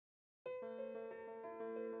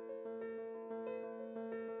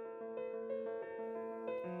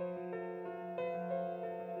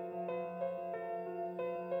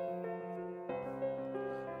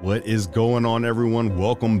What is going on, everyone?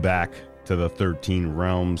 Welcome back to the 13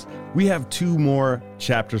 Realms. We have 2 more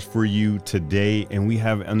chapters for you today, and we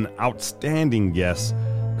have an outstanding guest,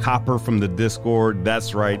 Copper from the Discord.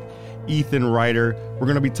 That's right, Ethan Ryder. We're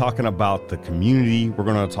going to be talking about the community. We're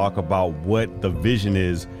going to talk about what the vision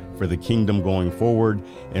is for the kingdom going forward,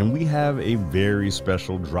 and we have a very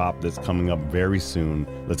special drop that's coming up very soon.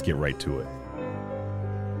 Let's get right to it.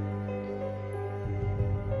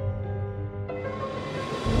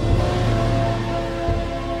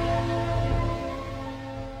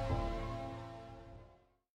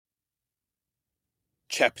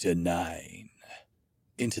 Chapter 9.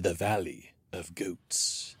 Into the Valley of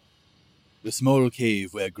Goats. The small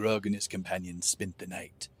cave where Grog and his companions spent the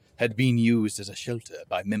night had been used as a shelter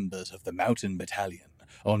by members of the Mountain Battalion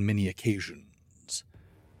on many occasions.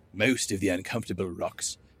 Most of the uncomfortable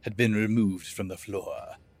rocks had been removed from the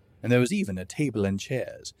floor, and there was even a table and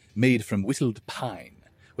chairs made from whittled pine,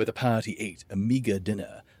 where the party ate a meager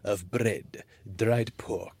dinner of bread, dried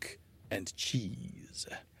pork, and cheese.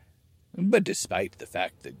 But despite the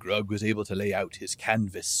fact that Grog was able to lay out his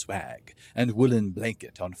canvas swag and woolen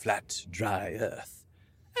blanket on flat, dry earth,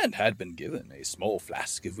 and had been given a small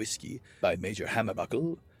flask of whiskey by Major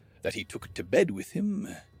Hammerbuckle that he took to bed with him,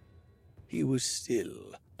 he was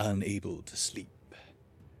still unable to sleep.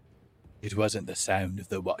 It wasn't the sound of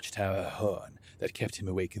the watchtower horn that kept him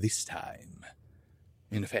awake this time.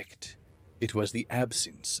 In fact, it was the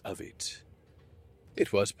absence of it.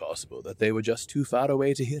 It was possible that they were just too far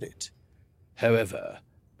away to hear it. However,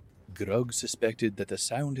 Grog suspected that the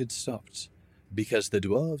sound had stopped because the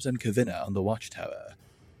dwarves and Kavina on the watchtower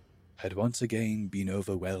had once again been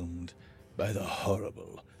overwhelmed by the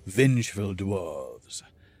horrible, vengeful dwarves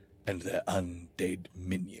and their undead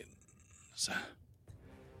minions.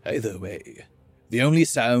 Either way, the only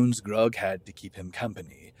sounds Grog had to keep him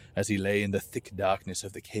company as he lay in the thick darkness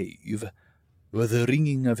of the cave were the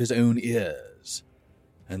ringing of his own ears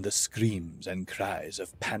and the screams and cries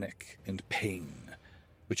of panic and pain,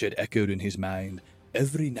 which had echoed in his mind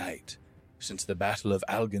every night since the Battle of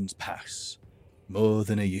Algan's Pass, more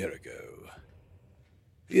than a year ago.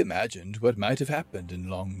 He imagined what might have happened in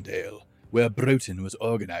Longdale, where Broughton was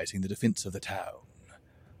organizing the defense of the town.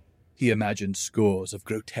 He imagined scores of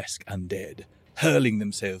grotesque undead hurling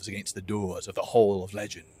themselves against the doors of the Hall of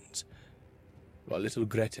Legends, while little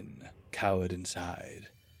Gretchen cowered inside,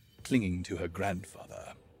 clinging to her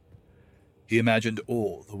grandfather. He imagined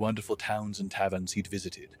all the wonderful towns and taverns he'd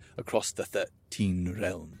visited across the 13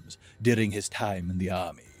 realms during his time in the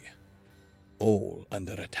army. All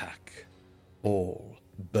under attack, all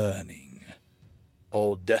burning,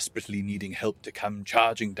 all desperately needing help to come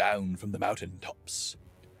charging down from the mountain tops.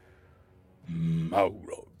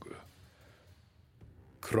 Maurog.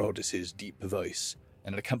 Crodis's deep voice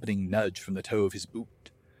and an accompanying nudge from the toe of his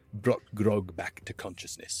boot brought Grog back to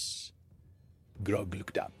consciousness. Grog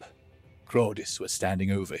looked up. Crodis was standing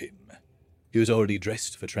over him. He was already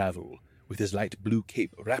dressed for travel, with his light blue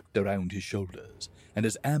cape wrapped around his shoulders, and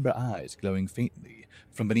his amber eyes glowing faintly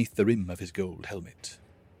from beneath the rim of his gold helmet.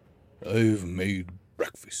 "I've made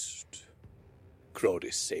breakfast,"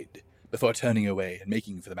 Crodis said, before turning away and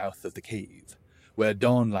making for the mouth of the cave, where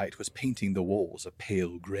dawnlight was painting the walls a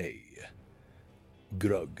pale grey.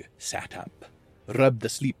 Grog sat up, rubbed the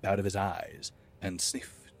sleep out of his eyes, and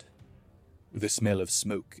sniffed. The smell of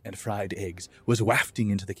smoke and fried eggs was wafting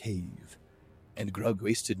into the cave, and Grog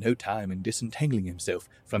wasted no time in disentangling himself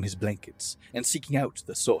from his blankets and seeking out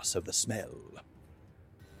the source of the smell.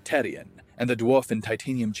 Tarion and the dwarf in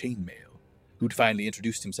titanium chainmail, who'd finally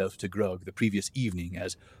introduced himself to Grog the previous evening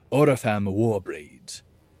as Orifam Warbraids,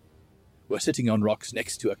 were sitting on rocks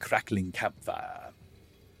next to a crackling campfire.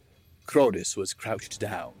 Crodis was crouched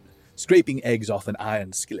down, scraping eggs off an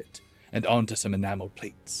iron skillet and onto some enamel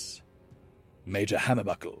plates. Major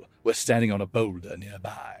Hammerbuckle was standing on a boulder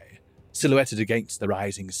nearby, silhouetted against the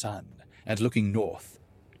rising sun and looking north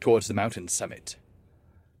towards the mountain summit.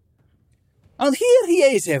 "And here he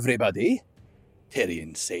is, everybody,"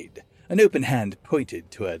 Tarion said, an open hand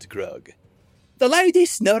pointed towards Grog. "The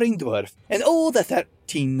loudest snoring dwarf in all the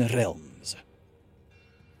 13 realms."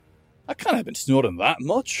 "I can't have been snoring that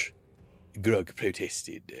much," Grog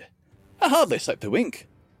protested. "I hardly slept a wink."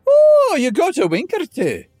 "Oh, you got a wink or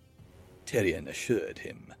two," Tarion assured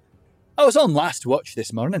him. "I was on last watch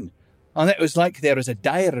this morning, and it was like there was a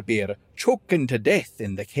dire bear choking to death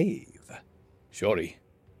in the cave." "Sorry,"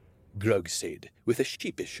 Grog said, with a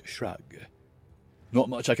sheepish shrug. "Not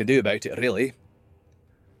much I can do about it, really."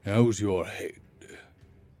 "How's your head?"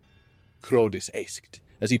 Crodis asked,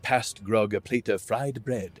 as he passed Grog a plate of fried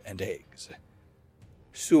bread and eggs.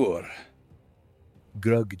 "Sure,"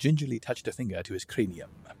 Grug gingerly touched a finger to his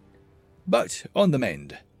cranium. But on the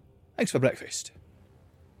mend. Thanks for breakfast.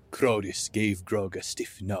 Crodis gave Grug a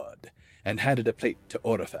stiff nod and handed a plate to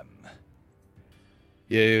Orifem.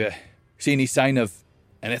 You see any sign of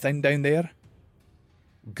anything down there?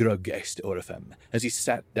 Grug asked Orifem as he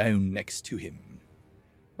sat down next to him.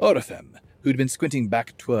 Orifem, who'd been squinting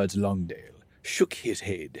back towards Longdale, shook his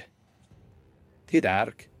head. "Too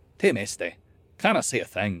dark, too misty, can't see a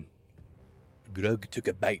thing." Grug took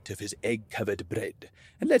a bite of his egg-covered bread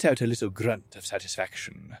and let out a little grunt of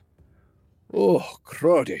satisfaction. "Oh,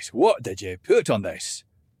 Crodis, what did you put on this?"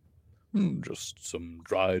 "Just some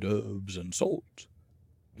dried herbs and salt.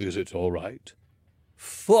 Is it all right?"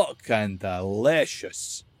 "Fucking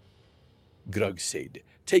delicious," Grug said,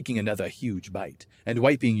 taking another huge bite and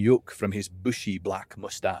wiping yolk from his bushy black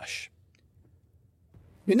moustache.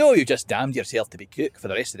 "You know you just damned yourself to be cook for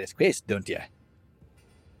the rest of this quest, don't you?"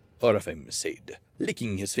 Orifem said,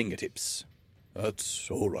 licking his fingertips. "That's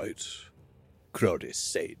all right," Crodis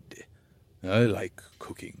said. "I like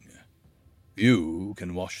cooking. You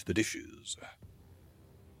can wash the dishes."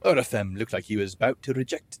 Orifem looked like he was about to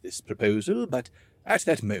reject this proposal, but at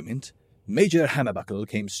that moment, Major Hammerbuckle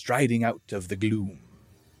came striding out of the gloom.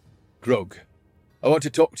 "Grug, I want to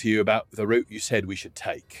talk to you about the route you said we should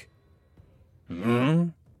take."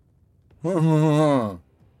 Grug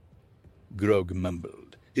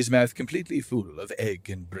mumbled, his mouth completely full of egg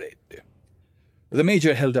and bread. The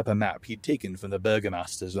Major held up a map he'd taken from the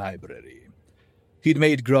Burgomaster's library. He'd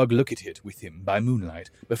made Grug look at it with him by moonlight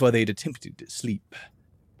before they'd attempted sleep.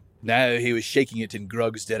 Now he was shaking it in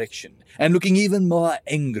Grug's direction and looking even more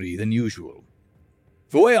angry than usual.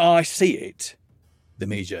 "The way I see it," the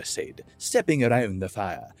Major said, stepping around the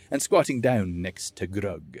fire and squatting down next to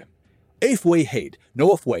Grug, "if we head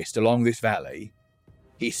northwest along this valley,"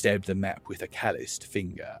 he stabbed the map with a calloused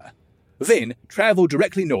finger, "then travel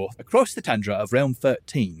directly north across the tundra of Realm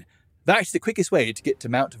 13. That's the quickest way to get to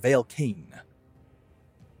Mount Valkane."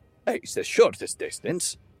 "It's the shortest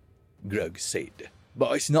distance," Grug said,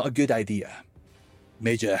 "but it's not a good idea."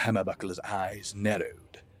 Major Hammerbuckle's eyes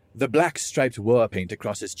narrowed, the black-striped war paint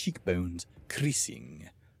across his cheekbones creasing.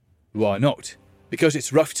 "Why not? Because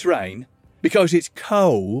it's rough terrain? Because it's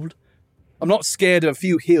cold? I'm not scared of a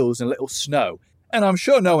few hills and little snow, and I'm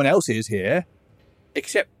sure no one else is here.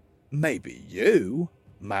 Except maybe you,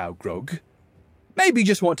 Mao Grug. Maybe you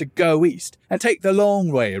just want to go east and take the long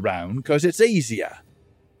way around because it's easier."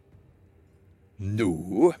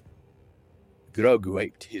 "No." Grug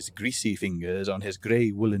wiped his greasy fingers on his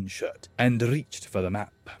grey woolen shirt and reached for the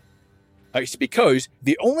map. "It's because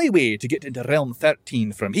the only way to get into Realm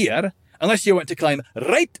 13 from here, unless you want to climb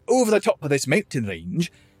right over the top of this mountain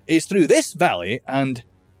range, is through this valley and..."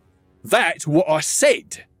 "That's what I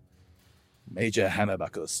said!" Major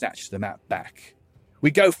Hammerbuckle snatched the map back.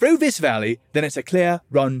 "We go through this valley, then it's a clear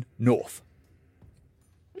run north."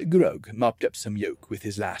 Grug mopped up some yolk with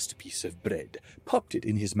his last piece of bread, popped it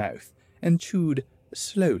in his mouth, and chewed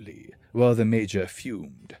slowly while the Major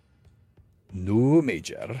fumed. "No,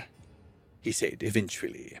 Major," he said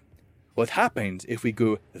eventually. "What happens if we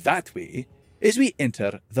go that way is we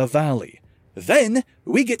enter the valley. Then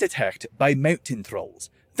we get attacked by mountain trolls.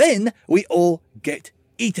 Then we all get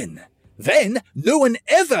eaten. Then no one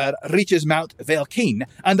ever reaches Mount Valkane,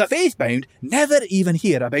 and the faithbound never even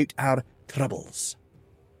hear about our troubles."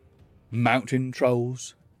 "Mountain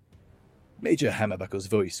trolls?" Major Hammerbuckle's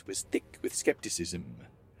voice was thick with skepticism.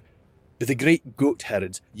 "The great goat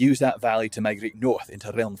herds use that valley to migrate north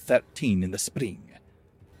into Realm 13 in the spring,"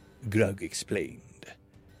 Grug explained.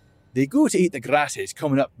 "They go to eat the grasses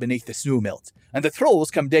coming up beneath the snowmelt, and the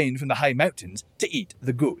trolls come down from the high mountains to eat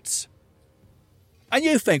the goats." "And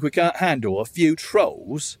you think we can't handle a few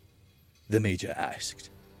trolls?" the Major asked.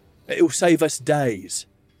 "It'll save us days,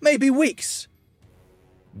 maybe weeks."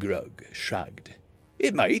 Grug shrugged.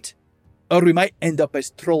 "It might. Or we might end up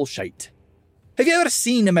as troll shite. Have you ever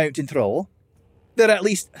seen a mountain troll? They're at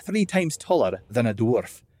least 3 times taller than a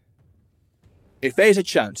dwarf. If there's a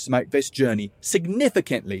chance to make this journey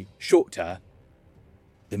significantly shorter,"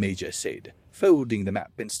 the Major said, folding the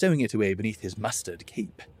map and stowing it away beneath his mustard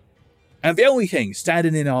cape, "and the only thing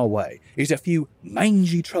standing in our way is a few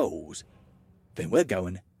mangy trolls, then we're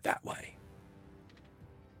going that way."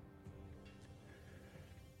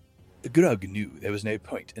 Grug knew there was no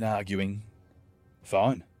point in arguing.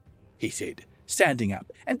 "Fine," he said, standing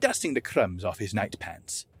up and dusting the crumbs off his night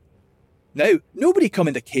pants. "Now, nobody come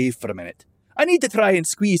in the cave for a minute. I need to try and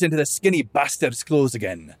squeeze into the skinny bastard's clothes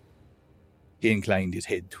again." He inclined his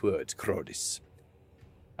head towards Crodis.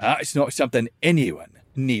 "That's not something anyone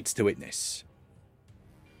needs to witness."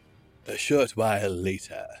 A short while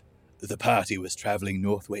later, The party was travelling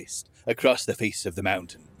northwest, across the face of the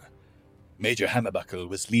mountain. Major Hammerbuckle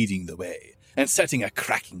was leading the way, and setting a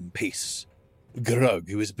cracking pace. Grog,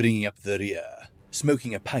 who was bringing up the rear,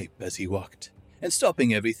 smoking a pipe as he walked, and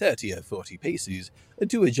stopping every 30 or 40 paces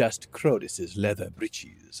to adjust Crodis's leather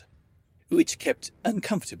breeches, which kept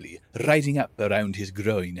uncomfortably riding up around his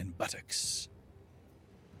groin and buttocks.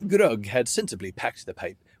 Grog had sensibly packed the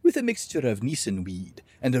pipe with a mixture of Nissen weed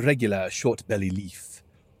and a regular short-belly leaf.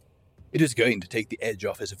 It was going to take the edge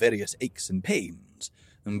off his various aches and pains,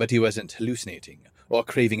 but he wasn't hallucinating or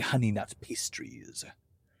craving honey nut pastries.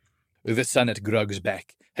 The sun at Grog's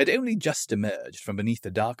back had only just emerged from beneath the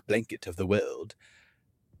dark blanket of the world,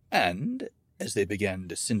 and, as they began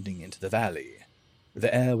descending into the valley,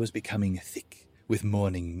 the air was becoming thick with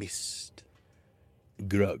morning mist.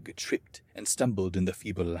 Grog tripped and stumbled in the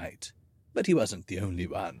feeble light, but he wasn't the only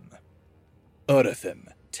one. Orathim,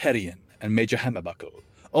 Terrian, and Major Hammerbuckle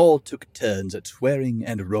all took turns at swearing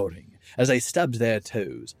and roaring as they stubbed their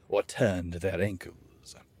toes or turned their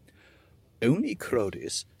ankles. Only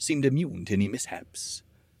Crodis seemed immune to any mishaps,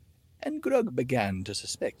 and Grog began to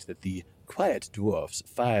suspect that the quiet dwarf's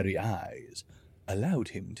fiery eyes allowed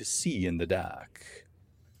him to see in the dark.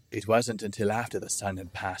 It wasn't until after the sun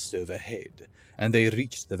had passed overhead and they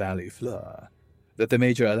reached the valley floor that the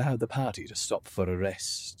Major allowed the party to stop for a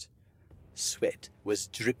rest. Sweat was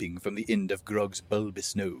dripping from the end of Grog's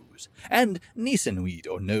bulbous nose, and Nissenweed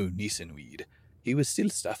or no Nissenweed, he was still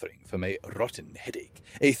suffering from a rotten headache,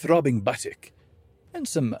 a throbbing buttock, and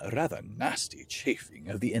some rather nasty chafing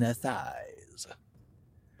of the inner thighs.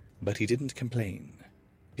 But he didn't complain.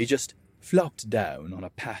 He just flopped down on a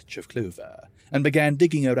patch of clover and began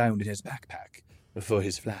digging around in his backpack for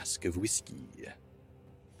his flask of whiskey.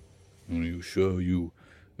 "Are you sure you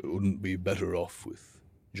wouldn't be better off with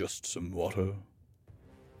just some water?"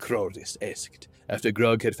 Crodis asked, after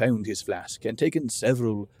Grog had found his flask and taken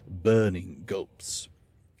several burning gulps.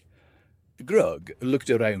 Grog looked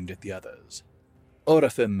around at the others.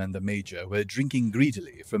 Orathim and the Major were drinking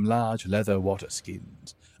greedily from large leather water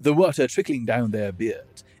skins, the water trickling down their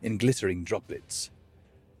beards in glittering droplets.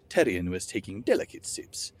 Terrian was taking delicate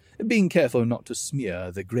sips, being careful not to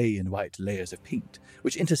smear the grey and white layers of paint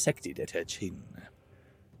which intersected at her chin.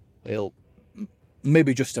 "Well,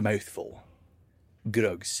 maybe just a mouthful,"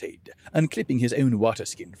 Grog said, unclipping his own water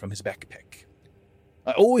skin from his backpack.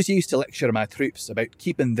 "I always used to lecture my troops about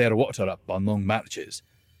keeping their water up on long marches.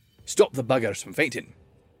 Stop the buggers from fainting."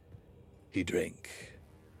 He drank.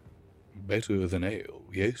 "Better than ale,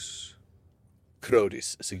 yes?"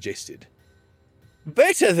 Crodis suggested.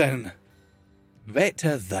 Better than.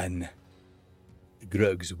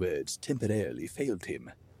 Grog's words temporarily failed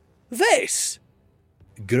him. "This!"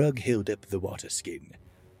 Grog held up the water skin.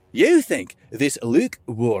 "You think this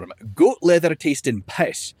lukewarm, goat-leather-tasting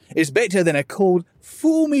piss is better than a cold,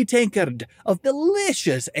 foamy tankard of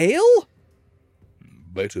delicious ale?"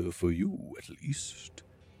 "Better for you, at least."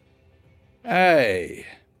 "Aye."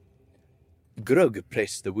 Grog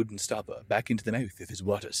pressed the wooden stopper back into the mouth of his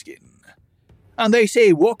water skin. "And they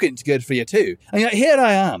say walking's good for you too, and yet here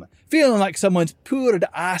I am, feeling like someone's poured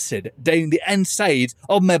acid down the inside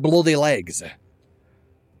of my bloody legs."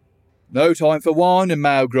 "No time for whining,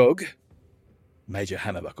 Mao Grog," Major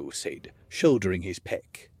Hammerbuckle said, shouldering his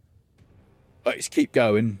pack. "Let's keep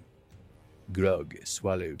going." Grog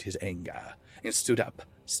swallowed his anger and stood up,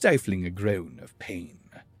 stifling a groan of pain.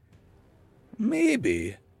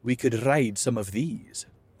 "Maybe we could ride some of these."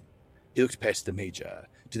 He looked past the Major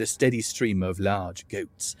to the steady stream of large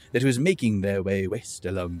goats that was making their way west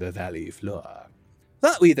along the valley floor.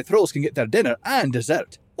 "That way the trolls can get their dinner and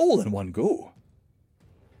dessert all in one go."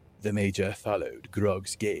 The Major followed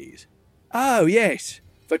Grog's gaze. "Oh, yes,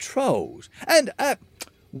 for trolls. And,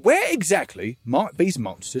 where exactly might these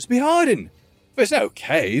monsters be hiding? There's no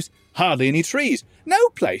caves, hardly any trees, no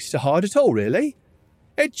place to hide at all, really.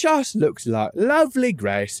 It just looks like lovely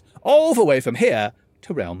grass all the way from here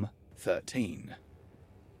to Realm 13.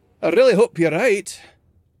 "I really hope you're right,"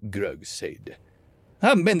 Grog said. "I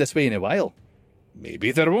haven't been this way in a while.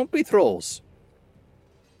 Maybe there won't be trolls."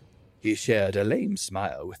 He shared a lame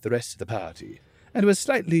smile with the rest of the party, and was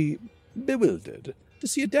slightly bewildered to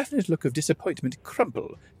see a definite look of disappointment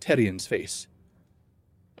crumple Terrian's face.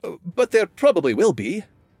 "But there probably will be,"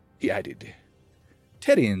 he added.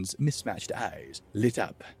 Terrian's mismatched eyes lit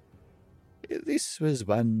up. This was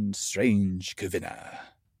one strange Kavina.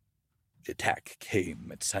 The attack came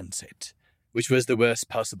at sunset, which was the worst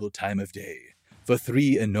possible time of day for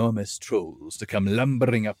 3 enormous trolls to come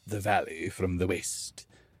lumbering up the valley from the west.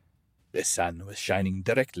 The sun was shining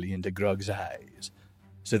directly into Grog's eyes,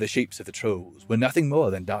 so the shapes of the trolls were nothing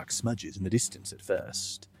more than dark smudges in the distance at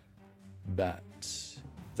first. But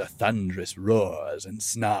the thunderous roars and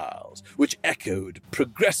snarls, which echoed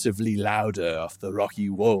progressively louder off the rocky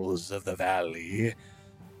walls of the valley,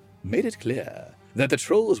 made it clear that the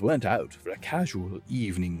trolls weren't out for a casual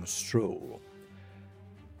evening stroll.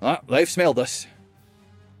 They've smelled us,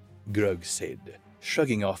 Grug said,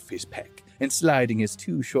 shrugging off his pack and sliding his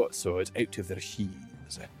 2 short swords out of their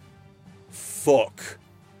sheaths. Fuck,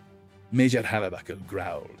 Major Hammerbuckle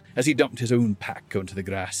growled as he dumped his own pack onto the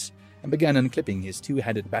grass and began unclipping his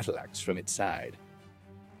 2-handed battle axe from its side.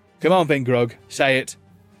 Come on then, Grug, say it.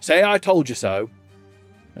 Say I told you so.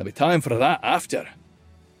 There'll be time for that after,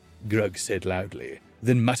 Grug said loudly,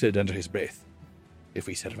 then muttered under his breath. If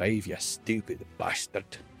we survive, you stupid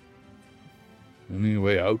bastard. Any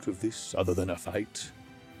way out of this other than a fight?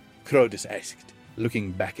 Crodus asked,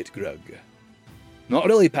 looking back at Grug. Not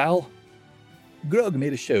really, pal. Grug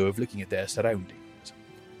made a show of looking at their surroundings.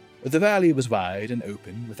 The valley was wide and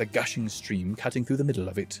open, with a gushing stream cutting through the middle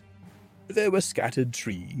of it. There were scattered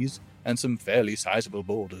trees and some fairly sizable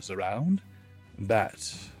boulders around,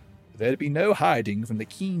 but there'd be no hiding from the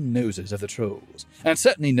keen noses of the trolls, and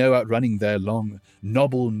certainly no outrunning their long,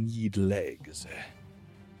 knobble-kneed legs.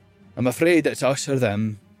 I'm afraid it's us or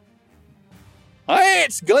them.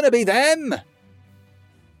 It's gonna be them!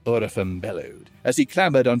 Orifem bellowed as he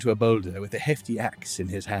clambered onto a boulder with a hefty axe in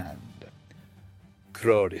his hand.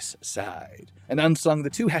 Crodus sighed and unslung the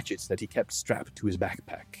 2 hatchets that he kept strapped to his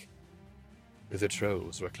backpack. The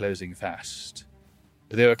trolls were closing fast.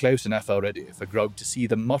 They were close enough already for Grog to see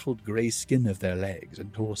the mottled grey skin of their legs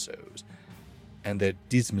and torsos, and their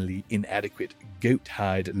dismally inadequate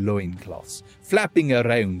goat-hide loincloths flapping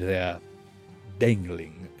around their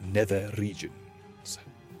dangling nether regions.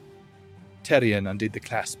 Terrian undid the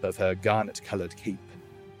clasp of her garnet-coloured cape.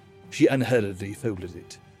 She unhurriedly folded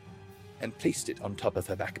it and placed it on top of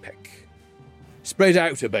her backpack. Spread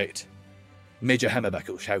out a bit, Major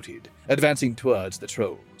Hammerbuckle shouted, advancing towards the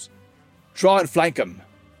trolls. Try and flank 'em.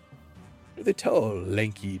 The tall,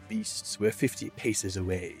 lanky beasts were 50 paces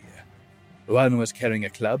away. One was carrying a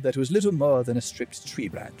club that was little more than a stripped tree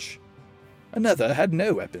branch. Another had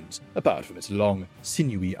no weapons, apart from its long,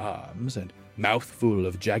 sinewy arms and mouthful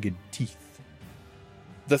of jagged teeth.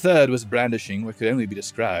 The third was brandishing what could only be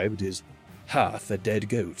described as half a dead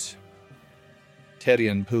goat.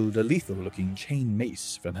 Terrian pulled a lethal-looking chain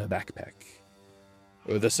mace from her backpack.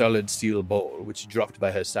 The solid steel ball, which dropped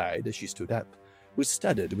by her side as she stood up, was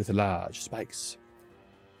studded with large spikes.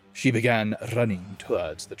 She began running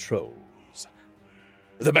towards the trolls.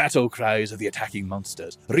 The battle cries of the attacking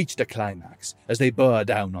monsters reached a climax as they bore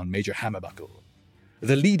down on Major Hammerbuckle.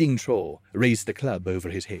 The leading troll raised the club over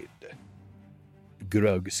his head.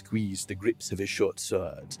 Grug squeezed the grips of his short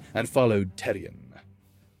swords and followed Terrian.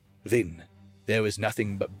 Then there was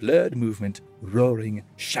nothing but blurred movement, roaring,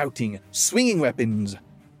 shouting, swinging weapons,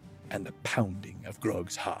 and the pounding of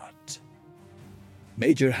Grog's heart.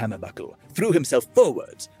 Major Hammerbuckle threw himself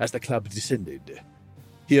forwards as the club descended.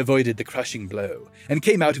 He avoided the crushing blow and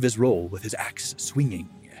came out of his roll with his axe swinging.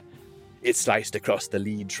 It sliced across the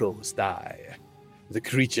lead troll's thigh. The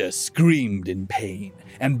creature screamed in pain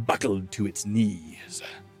and buckled to its knees.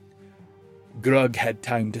 Grug had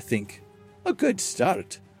time to think. A good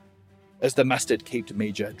start. As the mustard-caped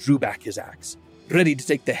major drew back his axe, ready to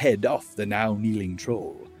take the head off the now kneeling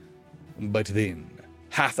troll. But then,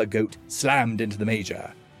 half a goat slammed into the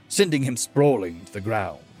major, sending him sprawling to the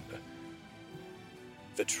ground.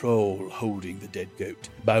 The troll, holding the dead goat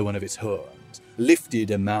by one of its horns,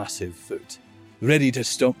 lifted a massive foot, ready to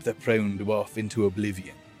stomp the prone dwarf into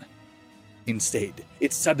oblivion. Instead,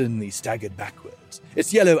 it suddenly staggered backwards,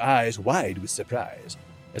 its yellow eyes wide with surprise,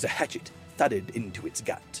 as a hatchet thudded into its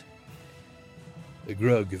gut.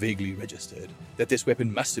 Grug vaguely registered that this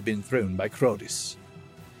weapon must have been thrown by Crodus,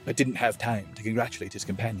 but didn't have time to congratulate his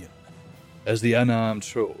companion, as the unarmed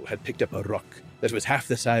troll had picked up a rock that was half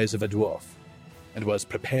the size of a dwarf and was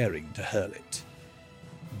preparing to hurl it.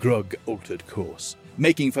 Grug altered course,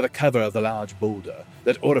 making for the cover of the large boulder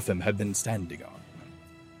that Orifem had been standing on.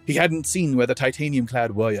 He hadn't seen where the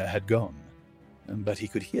titanium-clad warrior had gone, but he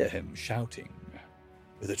could hear him shouting.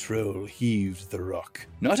 The troll heaved the rock,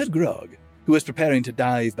 not at Grug, who was preparing to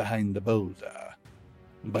dive behind the boulder,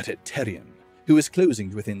 but at Terrian, who was closing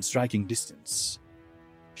to within striking distance.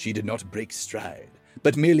 She did not break stride,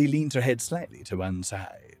 but merely leaned her head slightly to one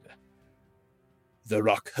side. The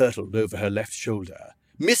rock hurtled over her left shoulder,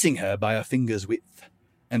 missing her by a finger's width,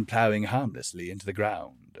 and ploughing harmlessly into the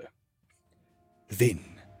ground. Then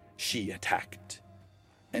she attacked,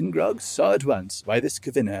 and Grog saw at once why this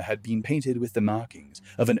Kavina had been painted with the markings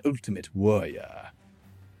of an ultimate warrior.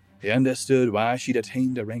 He understood why she'd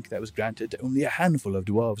attained a rank that was granted to only a handful of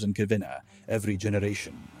dwarves in Kavina every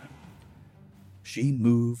generation. She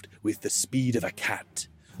moved with the speed of a cat,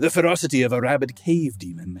 the ferocity of a rabid cave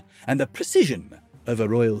demon, and the precision of a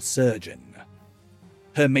royal surgeon.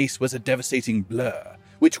 Her mace was a devastating blur,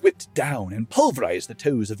 which whipped down and pulverized the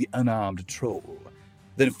toes of the unarmed troll,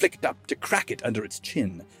 then flicked up to crack it under its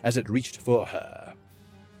chin as it reached for her.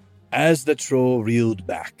 As the troll reeled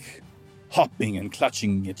back, hopping and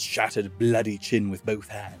clutching its shattered, bloody chin with both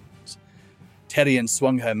hands, Terrian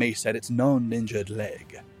swung her mace at its non-injured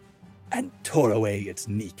leg and tore away its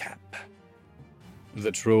kneecap.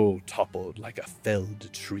 The troll toppled like a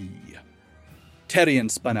felled tree.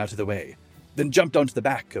 Terrian spun out of the way, then jumped onto the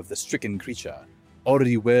back of the stricken creature,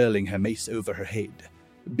 already whirling her mace over her head,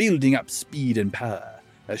 building up speed and power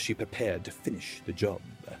as she prepared to finish the job.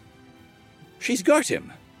 She's got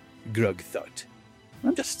him, Grug thought.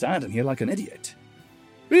 I'm just standing here like an idiot.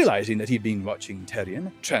 Realizing that he'd been watching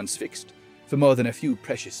Terrian, transfixed, for more than a few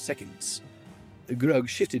precious seconds, Grug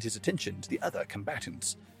shifted his attention to the other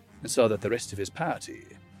combatants and saw that the rest of his party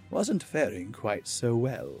wasn't faring quite so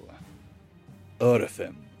well.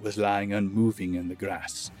 Orifem was lying unmoving in the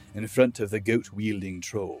grass in front of the goat-wielding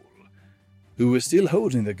troll, who was still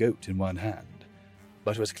holding the goat in one hand,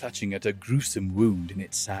 but was clutching at a gruesome wound in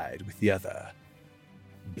its side with the other.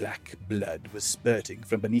 Black blood was spurting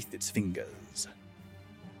from beneath its fingers.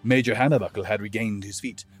 Major Hammerbuckle had regained his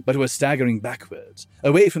feet, but was staggering backwards,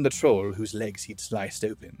 away from the troll whose legs he'd sliced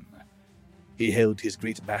open. He held his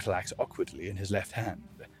great battle-axe awkwardly in his left hand.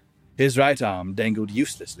 His right arm dangled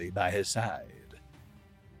uselessly by his side.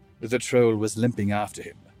 The troll was limping after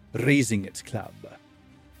him, raising its club.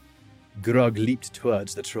 Grog leaped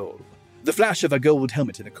towards the troll, the flash of a gold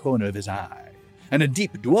helmet in the corner of his eye, and a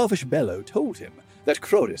deep dwarvish bellow told him that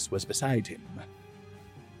Croris was beside him.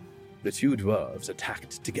 The two dwarves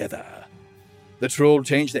attacked together. The troll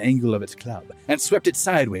changed the angle of its club and swept it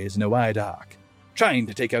sideways in a wide arc, trying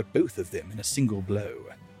to take out both of them in a single blow.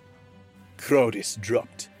 Croris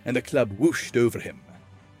dropped, and the club whooshed over him.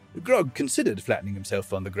 Grog considered flattening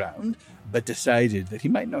himself on the ground, but decided that he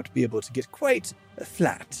might not be able to get quite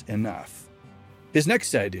flat enough. His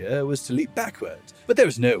next idea was to leap backwards, but there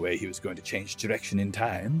was no way he was going to change direction in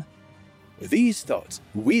time. These thoughts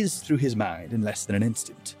whizzed through his mind in less than an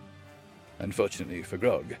instant. Unfortunately for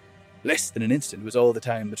Grog, less than an instant was all the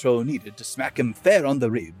time the troll needed to smack him fair on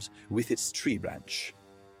the ribs with its tree branch.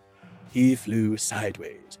 He flew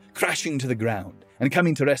sideways, crashing to the ground, and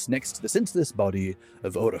coming to rest next to the senseless body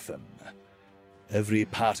of Orifem. Every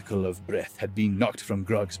particle of breath had been knocked from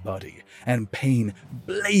Grog's body, and pain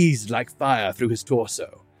blazed like fire through his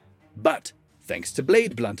torso. But, thanks to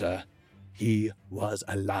Blade Blunter, he was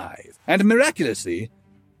alive, and miraculously,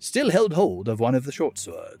 still held hold of one of the short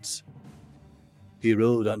swords. He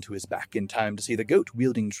rolled onto his back in time to see the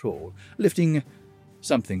goat-wielding troll lifting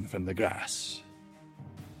something from the grass.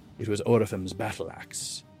 It was Orifem's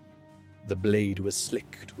battle-axe. The blade was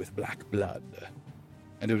slicked with black blood,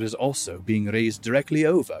 and it was also being raised directly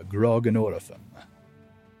over Grog and Orifem.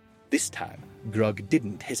 This time, Grog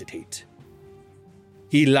didn't hesitate.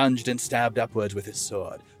 He lunged and stabbed upwards with his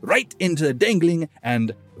sword, right into the dangling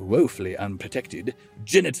and woefully unprotected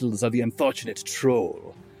genitals of the unfortunate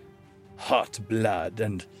troll. Hot blood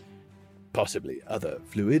and possibly other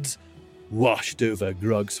fluids washed over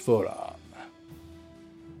Grog's forearm.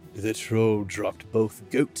 The troll dropped both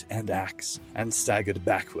goat and axe and staggered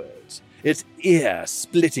backwards, its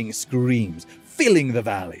ear-splitting screams filling the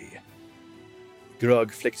valley.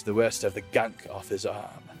 Grog flicked the worst of the gunk off his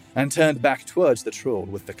arm and turned back towards the troll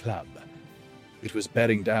with the club. It was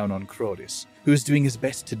bearing down on Croris, who was doing his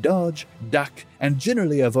best to dodge, duck, and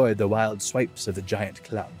generally avoid the wild swipes of the giant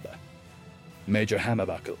club. Major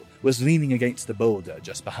Hammerbuckle was leaning against the boulder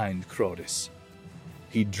just behind Croris.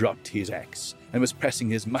 He dropped his axe and was pressing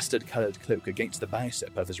his mustard-colored cloak against the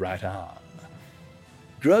bicep of his right arm.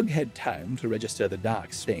 Grug had time to register the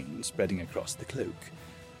dark stain spreading across the cloak,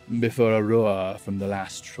 before a roar from the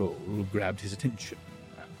last troll grabbed his attention.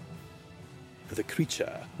 The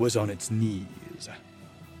creature was on its knees.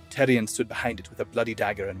 Terrian stood behind it with a bloody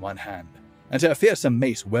dagger in one hand, and her fearsome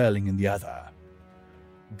mace whirling in the other.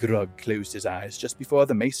 Grug closed his eyes just before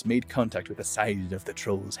the mace made contact with the side of the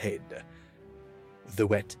troll's head. The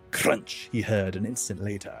wet crunch he heard an instant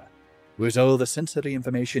later was all the sensory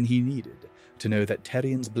information he needed to know that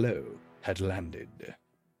Terrian's blow had landed.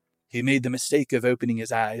 He made the mistake of opening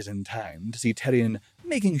his eyes in time to see Terrian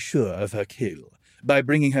making sure of her kill by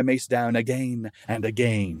bringing her mace down again and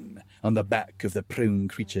again on the back of the prone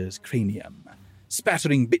creature's cranium,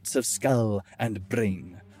 spattering bits of skull and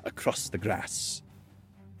brain across the grass.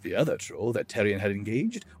 The other troll that Terrian had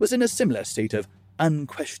engaged was in a similar state of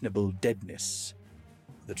unquestionable deadness.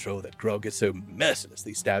 The troll that Grog had so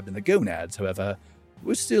mercilessly stabbed in the gonads, however,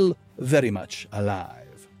 was still very much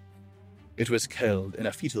alive. It was curled in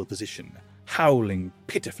a fetal position, howling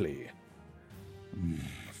pitifully.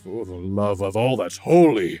 For the love of all that's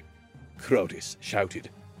holy, Crotus shouted.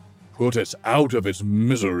 Put it out of its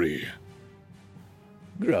misery.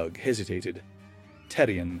 Grog hesitated.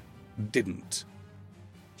 Terrian didn't.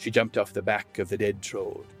 She jumped off the back of the dead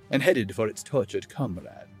troll and headed for its tortured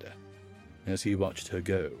comrade. As he watched her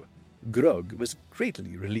go, Grog was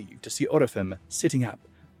greatly relieved to see Orifem sitting up,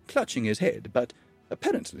 clutching his head, but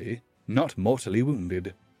apparently not mortally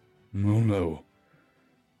wounded. Oh no.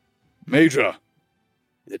 Major!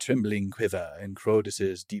 The trembling quiver in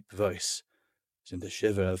Crotus's deep voice sent a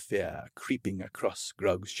shiver of fear creeping across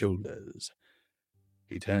Grog's shoulders.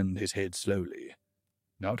 He turned his head slowly,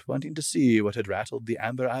 not wanting to see what had rattled the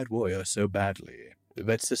amber-eyed warrior so badly,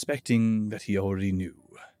 but suspecting that he already knew.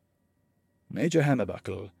 Major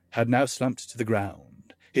Hammerbuckle had now slumped to the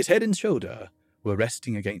ground. His head and shoulder were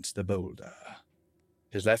resting against the boulder.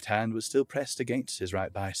 His left hand was still pressed against his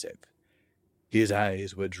right bicep. His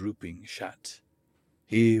eyes were drooping shut.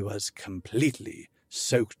 He was completely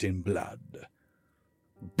soaked in blood.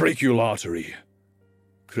 Brachial artery,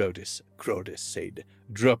 Crotus said,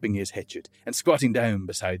 dropping his hatchet and squatting down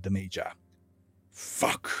beside the Major.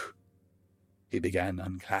 Fuck! He began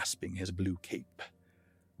unclasping his blue cape.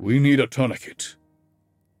 We need a tourniquet.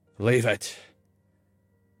 Leave it,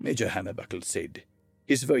 Major Hammerbuckle said,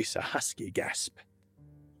 his voice a husky gasp.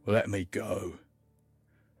 Let me go.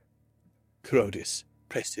 Crotus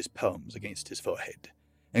pressed his palms against his forehead,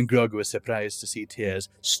 and Grog was surprised to see tears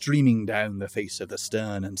streaming down the face of the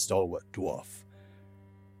stern and stalwart dwarf.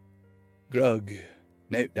 Grog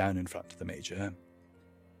knelt down in front of the Major.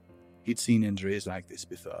 He'd seen injuries like this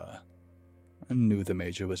before, and knew the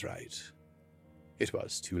Major was right. It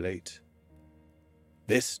was too late.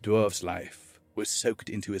 This dwarf's life was soaked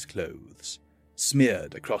into his clothes,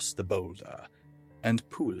 smeared across the boulder, and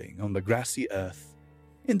pooling on the grassy earth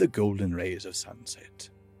in the golden rays of sunset.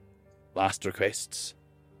 Last requests?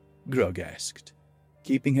 Grog asked,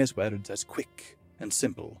 keeping his words as quick and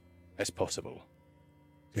simple as possible.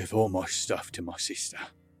 Give all my stuff to my sister,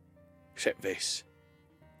 except this.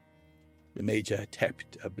 The Major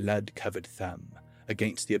tapped a blood-covered thumb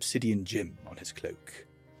against the obsidian gem on his cloak.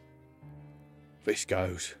 This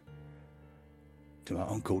goes to my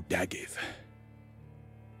Uncle Dagiv.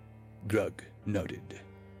 Grog nodded.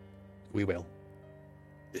 We will.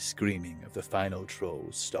 The screaming of the final troll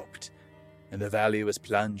stopped, and the valley was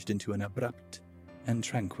plunged into an abrupt and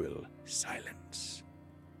tranquil silence.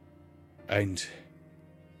 And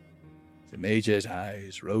the Major's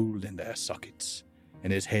eyes rolled in their sockets,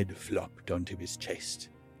 and his head flopped onto his chest.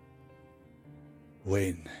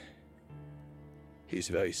 When? His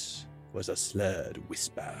voice was a slurred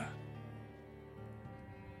whisper.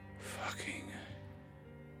 Fucking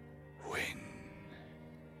when?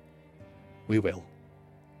 We will,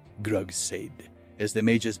 Grog said, as the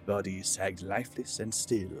Major's body sagged lifeless and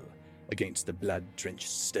still against the blood-drenched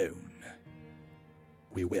stone.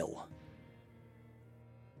 We will.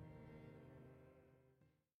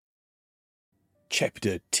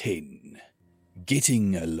 Chapter 10.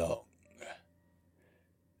 Getting Along.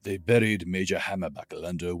 They buried Major Hammerbuckle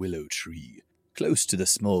under a willow tree, close to the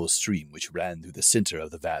small stream which ran through the center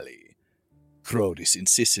of the valley. Crotus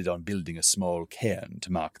insisted on building a small cairn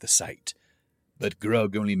to mark the site, but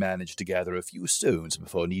Grog only managed to gather a few stones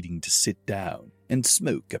before needing to sit down and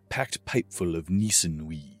smoke a packed pipeful of Nissen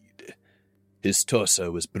weed. His torso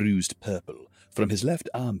was bruised purple from his left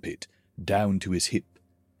armpit down to his hip,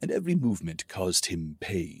 and every movement caused him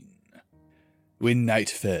pain. When night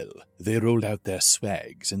fell, they rolled out their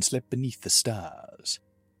swags and slept beneath the stars.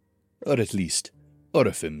 Or at least,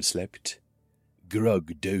 Orifem slept.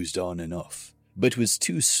 Grog dozed on and off, but was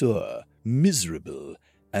too sore, miserable,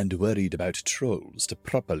 and worried about trolls to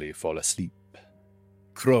properly fall asleep.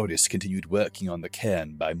 Crotus continued working on the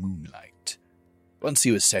cairn by moonlight. Once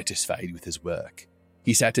he was satisfied with his work,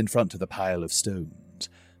 he sat in front of the pile of stones,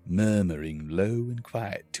 murmuring low and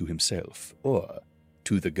quiet to himself, or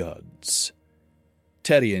to the gods.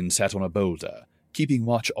 Terrian sat on a boulder, keeping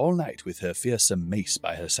watch all night with her fearsome mace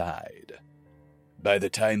by her side. By the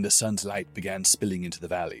time the sun's light began spilling into the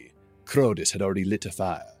valley, Crotus had already lit a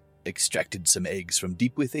fire, extracted some eggs from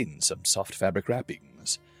deep within some soft fabric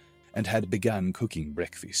wrappings, and had begun cooking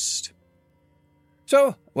breakfast.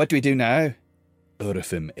 "So, what do we do now?"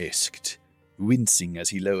 Orifem asked, wincing as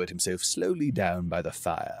he lowered himself slowly down by the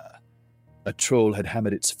fire. A troll had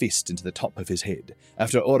hammered its fist into the top of his head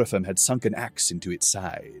after Orifem had sunk an axe into its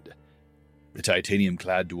side. The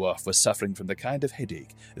titanium-clad dwarf was suffering from the kind of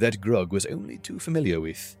headache that Grog was only too familiar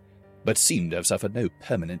with, but seemed to have suffered no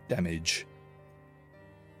permanent damage.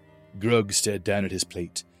 Grog stared down at his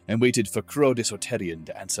plate and waited for Crodis or Terrian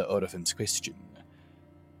to answer Orifem's question.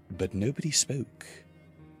 But nobody spoke.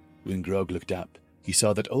 When Grog looked up, he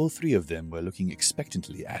saw that all three of them were looking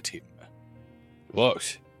expectantly at him.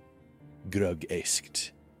 "What?" Grog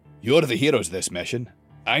asked. "You're the heroes of this mission.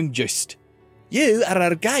 I'm just..." "You are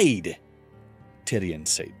our guide," Tyrion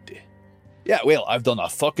said. "Yeah, well, I've done a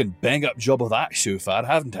fucking bang-up job of that so far,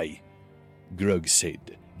 haven't I?" Grog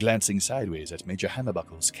said, glancing sideways at Major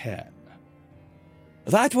Hammerbuckle's cairn.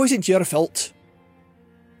 "That wasn't your fault,"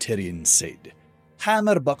 Tyrion said.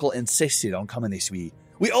 "Hammerbuckle insisted on coming this way.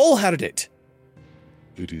 We all heard it."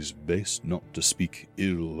 "It is best not to speak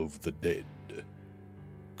ill of the dead,"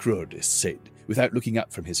 Crodis said, without looking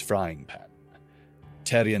up from his frying pan.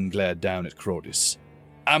 Tyrion glared down at Crodis.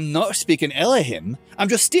 "I'm not speaking ill of him. I'm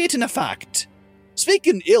just stating a fact.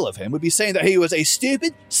 Speaking ill of him would be saying that he was a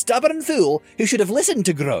stupid, stubborn fool who should have listened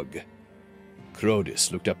to Grog."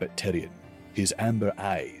 Crodis looked up at Tyrion, his amber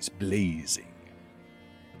eyes blazing.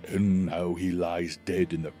 "And now he lies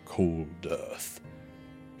dead in the cold earth.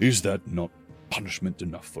 Is that not punishment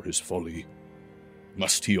enough for his folly?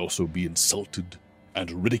 Must he also be insulted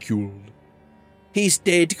and ridiculed?" "He's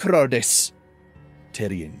dead, Crodis,"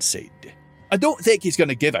 Tyrion said. "I don't think he's going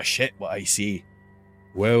to give a shit what I say."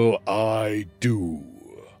 "Well, I do,"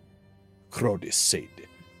 Crodis said,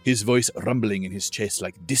 his voice rumbling in his chest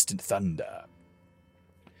like distant thunder.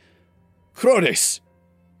 "Crodis!"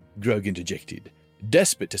 Grog interjected,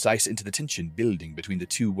 desperate to slice into the tension building between the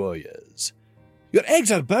two warriors. "Your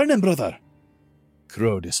eggs are burning, brother!"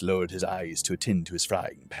 Crodis lowered his eyes to attend to his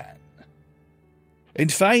frying pan.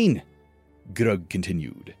 "And fine," Grog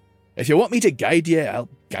continued. "If you want me to guide you, I'll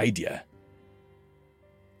guide you."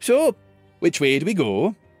 "So, which way do we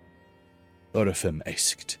go?" Orifem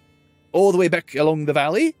asked. "All the way back along the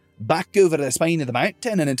valley, back over the spine of the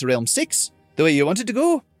mountain and into Realm 6, the way you wanted to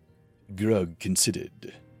go?" Grog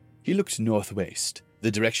considered. He looked northwest,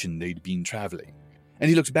 the direction they'd been travelling, and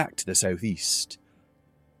he looked back to the southeast.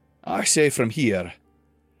 "I say from here,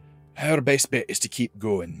 our best bet is to keep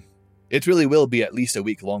going. It really will be at least a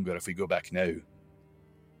week longer if we go back now."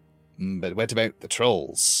 "But what about the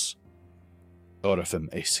trolls?" Orifem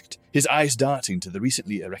asked, his eyes darting to the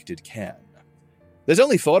recently erected cairn. "There's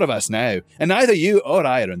only 4 of us now, and neither you or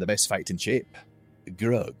I are in the best fighting shape."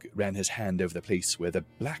 Grog ran his hand over the place where the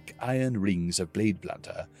black iron rings of Blade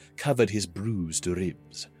Blunter covered his bruised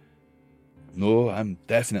ribs. "No, I'm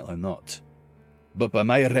definitely not. But by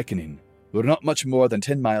my reckoning, we're not much more than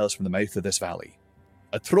 10 miles from the mouth of this valley.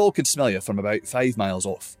 A troll can smell you from about 5 miles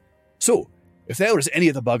off. So, if there was any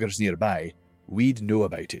of the buggers nearby, we'd know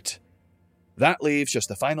about it. That leaves just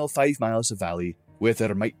the final 5 miles of valley where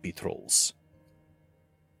there might be trolls."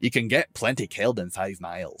 "You can get plenty killed in 5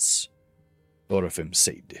 miles," Orifem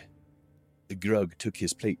said. Grog took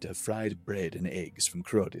his plate of fried bread and eggs from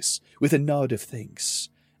Crodis with a nod of thanks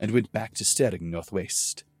and went back to staring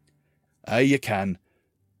northwest. "Aye, you can.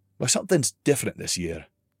 But something's different this year."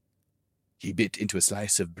 He bit into a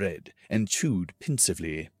slice of bread and chewed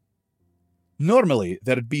pensively. "Normally,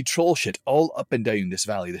 there'd be troll shit all up and down this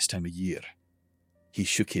valley this time of year." He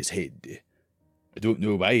shook his head. "I don't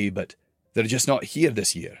know why, but they're just not here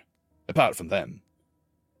this year, apart from them."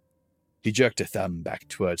 He jerked a thumb back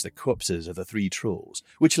towards the corpses of the 3 trolls,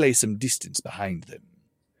 which lay some distance behind them.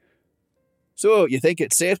 "So, you think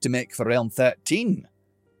it's safe to make for Realm 13?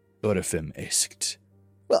 Orifem asked.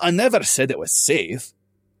 "Well, I never said it was safe,"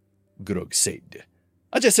 Grog said.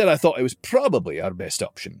 "I just said I thought it was probably our best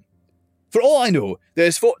option. For all I know,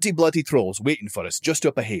 there's 40 bloody trolls waiting for us just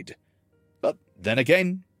up ahead. But then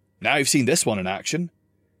again, now I've seen this one in action."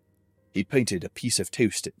 He pointed a piece of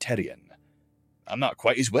toast at Tyrion. "I'm not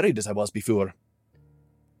quite as worried as I was before."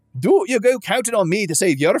 "Don't you go counting on me to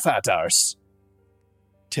save your fat arse,"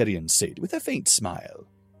 Tyrion said with a faint smile.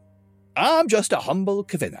 "I'm just a humble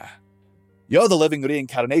Kavina. You're the living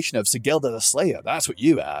reincarnation of Sigilda the Slayer, that's what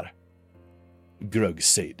you are." Grog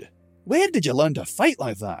said, "Where did you learn to fight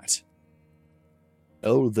like that?"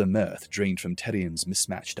 All the mirth drained from Tyrion's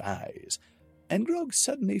mismatched eyes, and Grog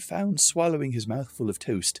suddenly found swallowing his mouthful of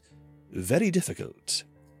toast very difficult.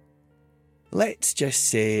 "Let's just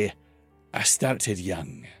say I started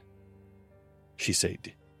young," she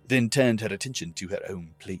said, then turned her attention to her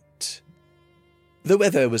own plate. The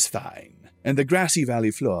weather was fine, and the grassy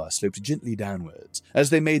valley floor sloped gently downwards as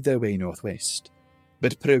they made their way northwest,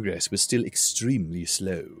 but progress was still extremely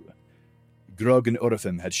slow. Grog and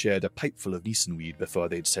Orifim had shared a pipeful of Nissen weed before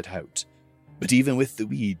they'd set out, but even with the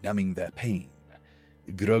weed numbing their pain,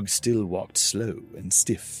 Grog still walked slow and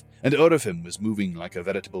stiff, and Orifim was moving like a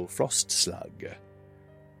veritable frost slug.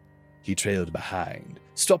 He trailed behind,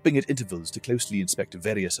 stopping at intervals to closely inspect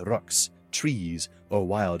various rocks, trees, or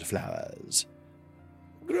wildflowers.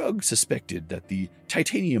 Grog suspected that the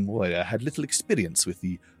titanium warrior had little experience with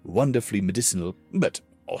the wonderfully medicinal, but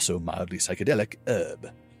also mildly psychedelic,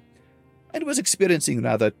 herb, and was experiencing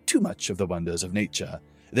rather too much of the wonders of nature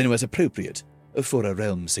than was appropriate for a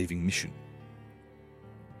realm-saving mission.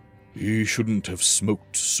 He shouldn't have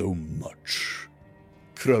smoked so much,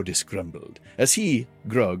 Crodis grumbled, as he,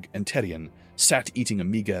 Grog, and Terrian sat eating a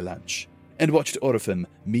meager lunch and watched Orifim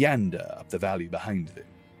meander up the valley behind them.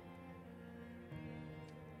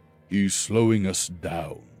 He's slowing us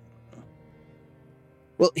down.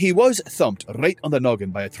 Well, he was thumped right on the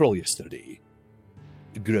noggin by a troll yesterday,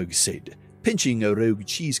 Grog said, pinching a rogue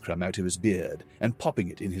cheese crumb out of his beard and popping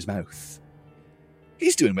it in his mouth.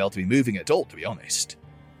 He's doing well to be moving at all, to be honest.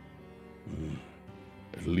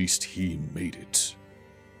 At least he made it,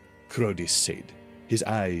 Crodis said, his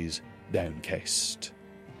eyes downcast.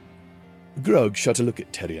 Grog shot a look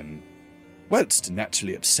at Terrian. Whilst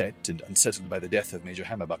naturally upset and unsettled by the death of Major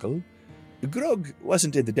Hammerbuckle, Grog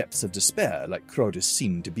wasn't in the depths of despair like Crodis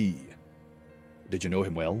seemed to be. Did you know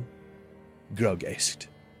him well? Grog asked.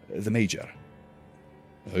 The Major.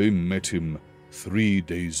 I met him 3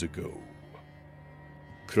 days ago,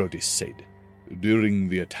 Crodis said. During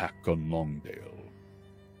the attack on Longdale.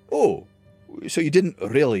 Oh, so you didn't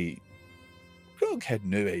really... Grog had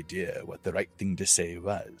no idea what the right thing to say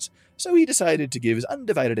was, so he decided to give his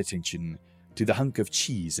undivided attention to the hunk of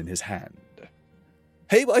cheese in his hand.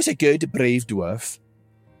 He was a good, brave dwarf,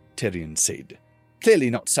 Terrian said, clearly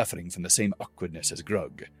not suffering from the same awkwardness as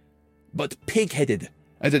Grog, but pig-headed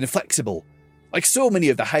and inflexible, like so many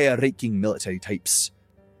of the higher-ranking military types.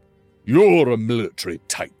 You're a military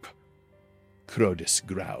type, Crodis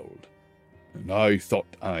growled. And I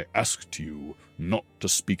thought I asked you not to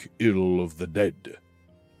speak ill of the dead.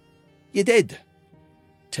 You did,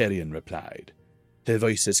 Terrian replied, her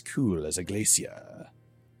voice as cool as a glacier.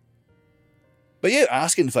 But you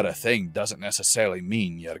asking for a thing doesn't necessarily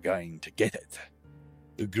mean you're going to get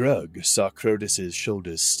it. Grog saw Crodis's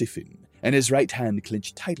shoulders stiffen, and his right hand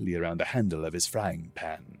clenched tightly around the handle of his frying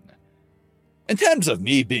pan. In terms of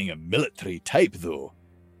me being a military type, though,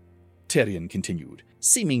 Terrian continued,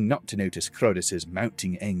 seeming not to notice Crodis's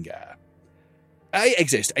mounting anger, I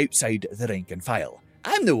exist outside the rank and file.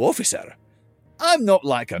 I'm no officer. I'm not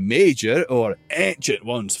like a major or, ancient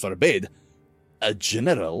ones forbid, a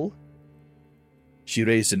general. She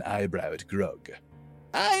raised an eyebrow at Grog.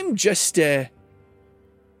 I'm just,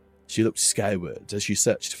 She looked skyward as she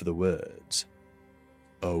searched for the words.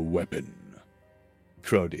 A weapon,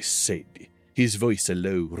 Crodis said, his voice a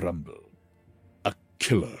low rumble. A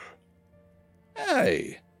killer.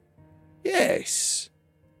 Aye. Yes.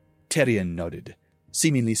 Terrian nodded,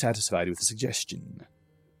 seemingly satisfied with the suggestion.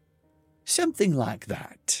 Something like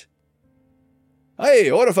that. Hey,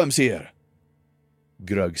 Orifim's here,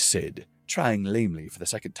 Grog said, trying lamely for the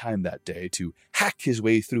second time that day to hack his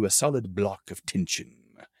way through a solid block of tension.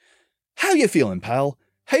 How you feeling, pal?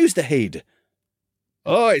 How's the head?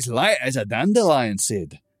 Oh, it's light as a dandelion,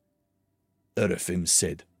 said. Orifim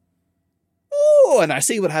said. Oh, and I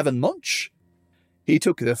see we're having lunch. He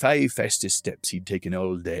took the 5 fastest steps he'd taken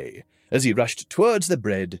all day, as he rushed towards the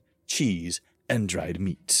bread, cheese, and dried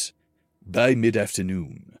meat. By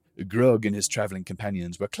mid-afternoon, Grog and his travelling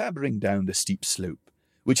companions were clambering down the steep slope,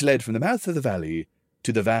 which led from the mouth of the valley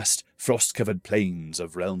to the vast, frost-covered plains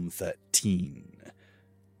of Realm 13.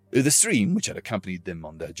 The stream, which had accompanied them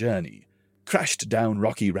on their journey, crashed down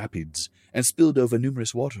rocky rapids and spilled over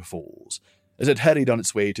numerous waterfalls, as it hurried on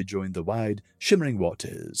its way to join the wide, shimmering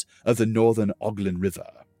waters of the northern Oglin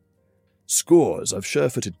River. Scores of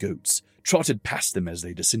sure-footed goats trotted past them as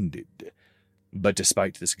they descended, but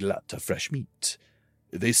despite this glut of fresh meat,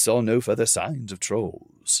 they saw no further signs of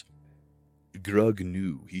trolls. Grog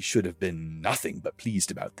knew he should have been nothing but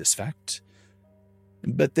pleased about this fact,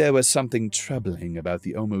 but there was something troubling about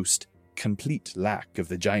the almost complete lack of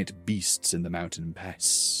the giant beasts in the mountain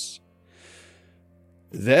pass.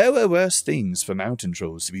 There were worse things for mountain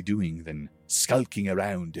trolls to be doing than skulking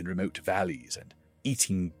around in remote valleys and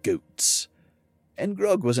eating goats, and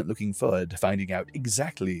Grog wasn't looking forward to finding out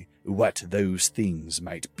exactly what those things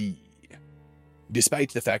might be.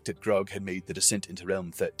 Despite the fact that Grog had made the descent into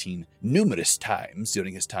Realm 13 numerous times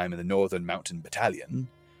during his time in the Northern Mountain Battalion,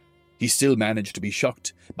 he still managed to be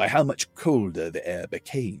shocked by how much colder the air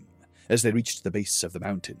became as they reached the base of the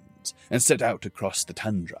mountains and set out across the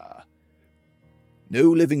tundra. No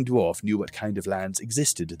living dwarf knew what kind of lands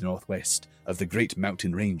existed to the northwest of the great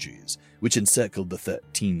mountain ranges which encircled the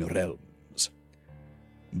 13 realms.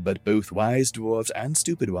 But both wise dwarves and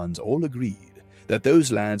stupid ones all agreed that those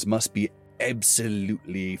lands must be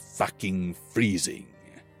absolutely fucking freezing.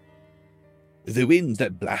 The winds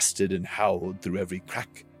that blasted and howled through every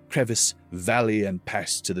crack, crevice, valley, and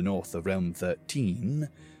pass to the north of Realm 13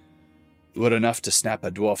 were enough to snap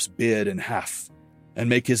a dwarf's beard in half and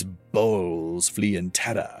make his bowels flee in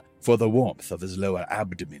terror for the warmth of his lower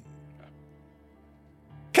abdomen.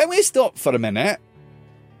 "Can we stop for a minute?"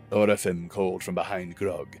 Orifim called from behind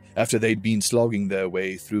Grog, after they'd been slogging their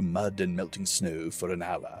way through mud and melting snow for an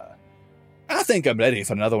hour. "I think I'm ready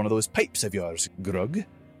for another one of those pipes of yours, Grog."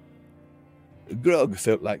 Grog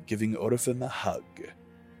felt like giving Orifim a hug.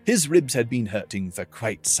 His ribs had been hurting for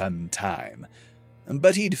quite some time,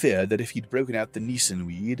 but he'd feared that if he'd broken out the Neeson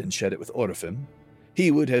weed and shared it with Orifim, he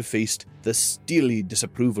would have faced the steely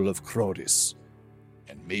disapproval of Crodis,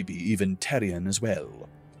 and maybe even Tarion as well.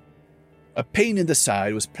 A pain in the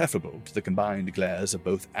side was preferable to the combined glares of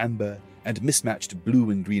both amber and mismatched blue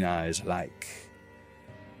and green eyes alike.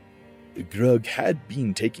 Grog had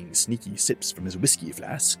been taking sneaky sips from his whiskey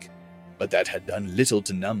flask, but that had done little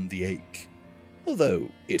to numb the ache, although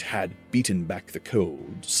it had beaten back the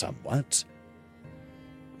cold somewhat.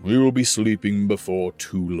 "We will be sleeping before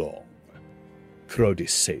too long," Crodis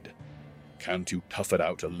said. "Can't you tough it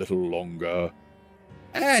out a little longer?"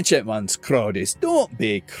 "Ancient ones, Crodis, don't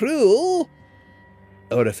be cruel,"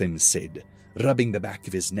 Orifim said, rubbing the back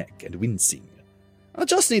of his neck and wincing. "I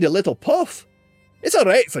just need a little puff. It's all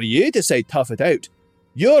right for you to say tough it out.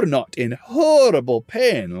 You're not in horrible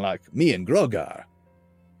pain like me and Grog are."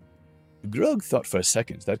 Grog thought for a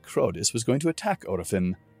second that Crodis was going to attack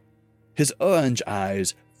Orifim. His orange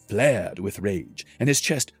eyes flared with rage, and his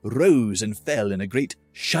chest rose and fell in a great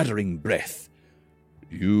shuddering breath.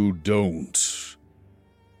 "You don't."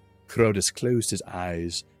 Crodis closed his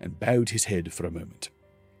eyes and bowed his head for a moment.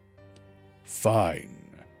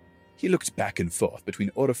 "Fine." He looked back and forth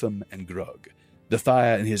between Orifim and Grog, the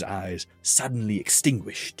fire in his eyes suddenly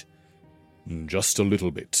extinguished. "Just a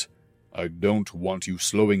little bit. I don't want you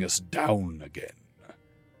slowing us down again."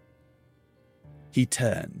 He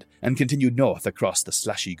turned and continued north across the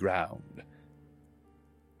slushy ground.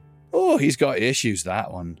 "Oh, he's got issues,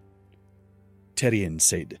 that one," Tarion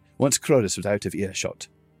said, once Crodis was out of earshot.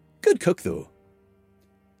 "Good cook, though."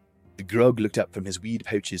 Grog looked up from his weed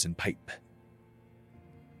pouches and pipe.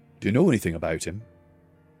 "Do you know anything about him?"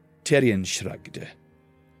 Tarion shrugged.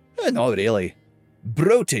 "Not really.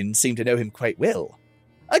 Broten seemed to know him quite well.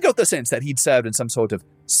 I got the sense that he'd served in some sort of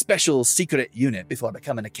special secret unit before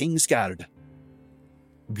becoming a Kingsguard."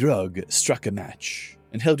 Grog struck a match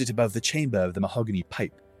and held it above the chamber of the mahogany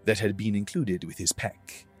pipe that had been included with his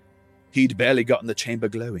pack. He'd barely gotten the chamber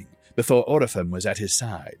glowing before Orifim was at his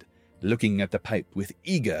side, looking at the pipe with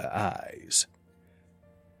eager eyes.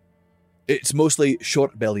 "It's mostly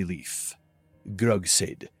short belly leaf," Grog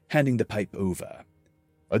said, handing the pipe over.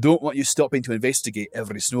 "I don't want you stopping to investigate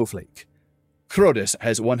every snowflake. Crodis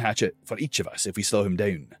has one hatchet for each of us if we slow him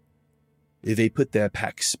down." They put their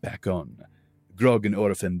packs back on, Grog and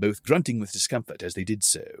Orifim both grunting with discomfort as they did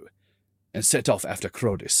so, and set off after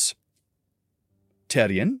Crodis.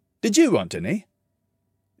 "Tarion, did you want any?"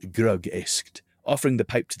 Grog asked, offering the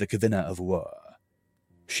pipe to the Kavina of War.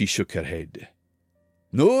 She shook her head.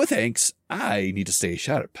 "No, thanks. I need to stay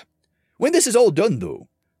sharp. When this is all done, though,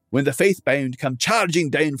 when the Faithbound come charging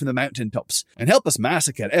down from the mountaintops and help us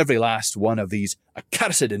massacre every last one of these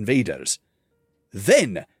accursed invaders,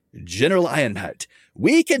 then, General Ironheart,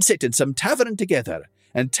 we can sit in some tavern together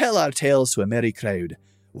and tell our tales to a merry crowd,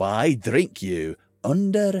 while I drink you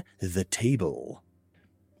under the table."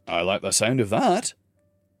 "I like the sound of that,"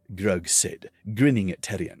 Grug said, grinning at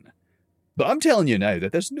Tarion. "But I'm telling you now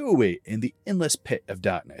that there's no way in the endless pit of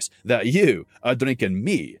darkness that you are drinking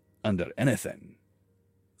me under anything."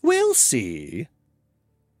 "We'll see."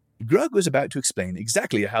 Grug was about to explain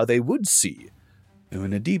exactly how they would see,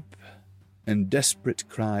 when a deep and desperate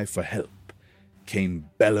cry for help came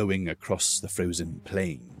bellowing across the frozen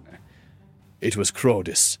plain. It was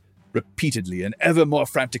Crodis, repeatedly and ever more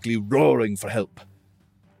frantically roaring for help.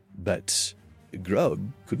 But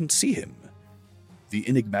Grug couldn't see him. The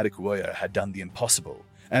enigmatic warrior had done the impossible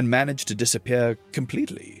and managed to disappear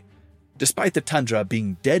completely, despite the tundra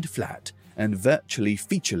being dead flat and virtually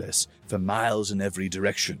featureless for miles in every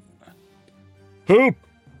direction. "Help!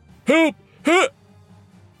 Help! Help!"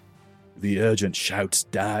 The urgent shouts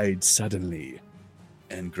died suddenly,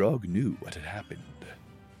 and Grog knew what had happened.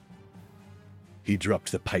 He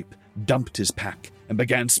dropped the pipe, dumped his pack, and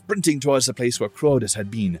began sprinting towards the place where Crodis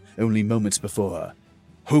had been only moments before,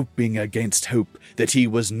 hoping against hope that he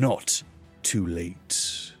was not too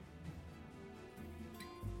late.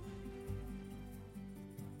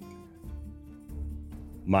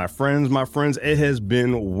 My friends, it has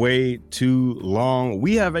been way too long.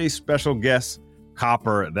 We have a special guest,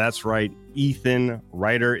 Copper. That's right, Ethan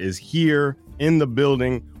Ryder is here in the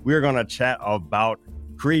building. We're going to chat about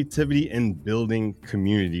creativity and building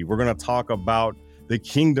community. We're going to talk about the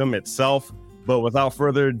kingdom itself. But without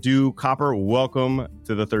further ado, Copper, welcome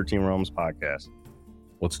to the 13 Realms podcast.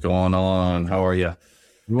 What's going on? How are you?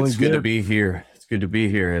 It's good to be here. It's good to be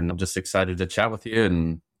here. And I'm just excited to chat with you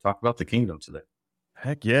and talk about the kingdom today.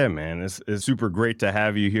 Heck yeah, man. It's super great to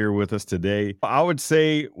have you here with us today. I would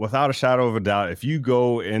say, without a shadow of a doubt, if you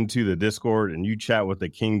go into the Discord and you chat with the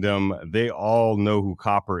kingdom, they all know who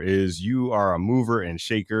Copper is. You are a mover and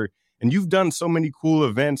shaker, and you've done so many cool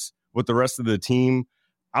events with the rest of the team.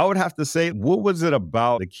 I would have to say, what was it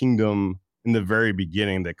about the kingdom in the very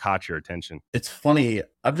beginning that caught your attention? It's funny.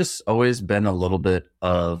 I've just always been a little bit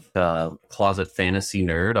of a closet fantasy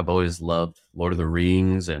nerd. I've always loved Lord of the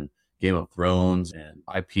Rings and Game of Thrones and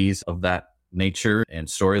IPs of that nature and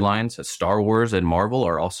storylines. Star Wars and Marvel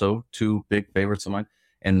are also two big favorites of mine.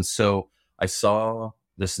 And so I saw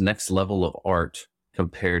this next level of art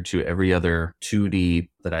compared to every other 2D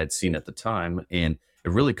that I'd seen at the time. And it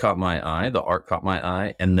really caught my eye. The art caught my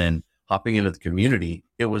eye. And then hopping into the community,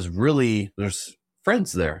 it was really, there's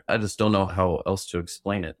friends there. I just don't know how else to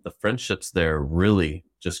explain it. The friendships there really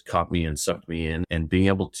just caught me and sucked me in. And being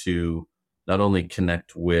able to not only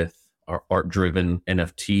connect with our art-driven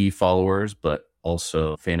NFT followers, but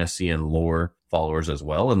also fantasy and lore followers as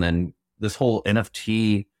well. And then this whole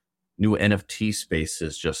new NFT space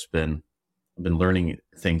has just been, I've been learning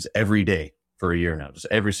things every day for a year now, just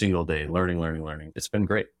every single day, learning. It's been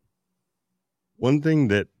great. One thing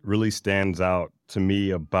that really stands out to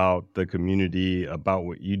me about the community, about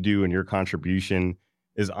what you do and your contribution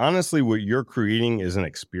is honestly what you're creating is an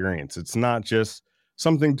experience. It's not just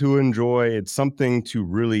something to enjoy. It's something to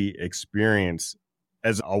really experience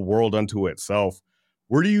as a world unto itself.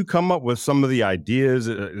 Where do you come up with some of the ideas?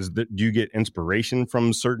 Do you get inspiration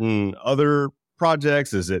from certain other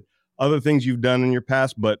projects? Is it other things you've done in your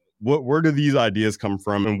past? But where do these ideas come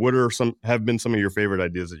from? And what are have been some of your favorite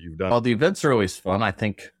ideas that you've done? Well, the events are always fun. I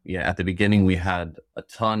think, at the beginning we had a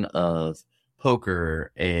ton of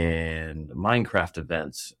poker and Minecraft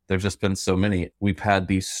events. There's just been so many. We've had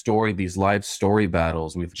these live story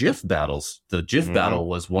battles. We've GIF battles. The GIF battle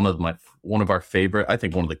was one of our favorite, I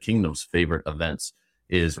think one of the kingdom's favorite events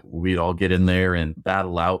is we'd all get in there and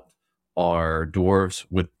battle out our dwarves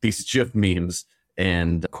with these GIF memes,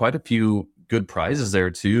 and quite a few good prizes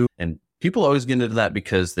there too. And people always get into that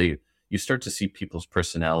because you start to see people's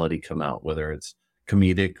personality come out, whether it's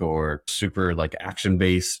comedic or super like action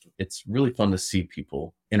based. It's really fun to see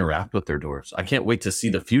people interact with their dwarves. I can't wait to see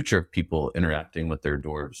the future of people interacting with their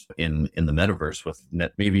dwarves in the metaverse with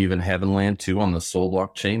maybe even Heavenland too on the Soul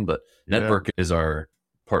blockchain. But Network is our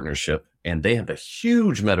partnership, and they have a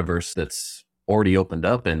huge metaverse that's already opened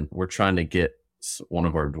up, and we're trying to get one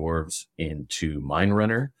of our dwarves into Mine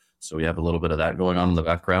Runner. So we have a little bit of that going on in the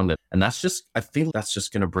background. And that's just, I feel that's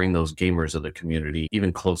just going to bring those gamers of the community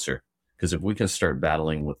even closer. Because if we can start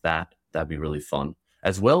battling with that, that'd be really fun.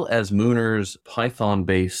 As well as Mooner's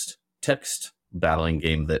Python-based text battling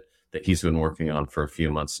game that he's been working on for a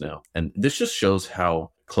few months now. And this just shows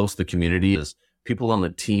how close the community is. People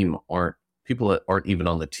that aren't even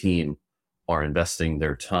on the team are investing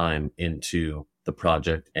their time into the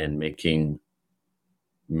project and making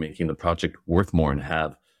the project worth more and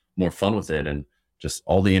have more fun with it, and just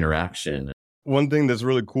all the interaction. One thing that's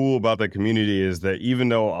really cool about the community is that even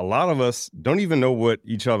though a lot of us don't even know what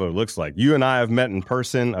each other looks like, you and I have met in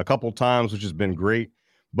person a couple times, which has been great,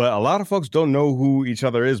 but a lot of folks don't know who each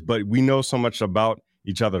other is, but we know so much about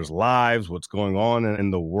each other's lives, what's going on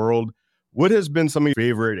in the world. What has been some of your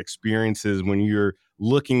favorite experiences when you're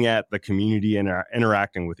looking at the community and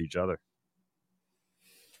interacting with each other?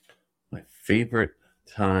 My favorite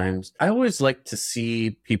times, I always like to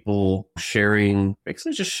see people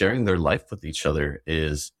basically just sharing their life with each other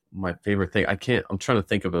is my favorite thing. I'm trying to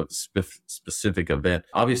think of a specific event.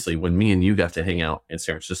 Obviously, when me and you got to hang out in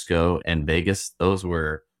San Francisco and Vegas, those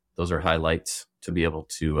are highlights to be able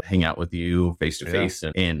to hang out with you face to face.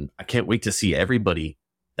 And I can't wait to see everybody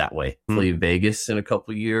that way. Hopefully Vegas in a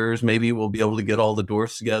couple of years, maybe we'll be able to get all the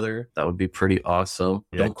dwarfs together. That would be pretty awesome.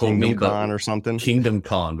 Yeah, don't quote me, Con or something. Kingdom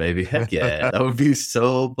Con, baby. Heck yeah. That would be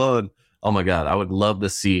so fun. Oh my God. I would love to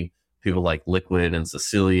see people like Liquid and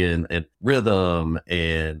Sicilian and Rhythm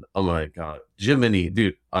and, oh my God, Jiminy.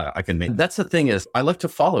 Dude, I can make. That's the thing is I like to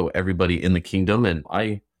follow everybody in the kingdom, and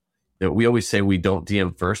I we always say we don't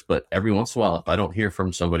DM first, but every once in a while, if I don't hear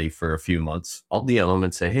from somebody for a few months, I'll DM them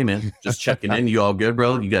and say, hey man, just checking in. You all good,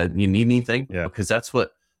 bro? You need anything? Yeah. Because that's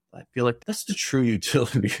what I feel like, that's the true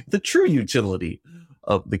utility. The true utility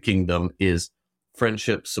of the kingdom is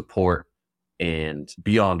friendship, support, and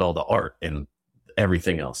beyond all the art and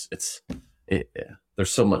everything else. There's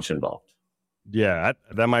so much involved. Yeah,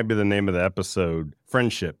 that might be the name of the episode.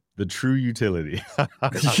 Friendship, the true utility.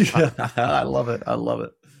 I love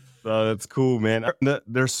it. That's cool, man.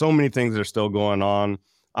 There's so many things that are still going on.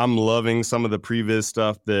 I'm loving some of the previous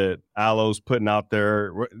stuff that Alo's putting out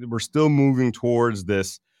there. We're still moving towards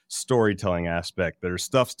this storytelling aspect. There's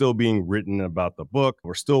stuff still being written about the book.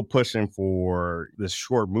 We're still pushing for this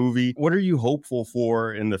short movie. What are you hopeful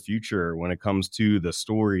for in the future when it comes to the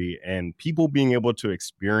story and people being able to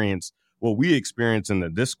experience what we experience in the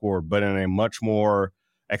Discord, but in a much more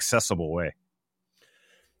accessible way?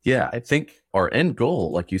 Yeah, I think our end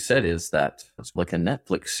goal, like you said, is that it's like a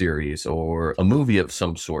Netflix series or a movie of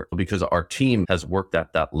some sort, because our team has worked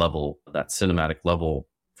at that level, that cinematic level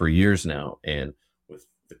for years now. And with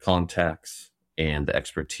the contacts and the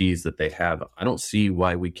expertise that they have, I don't see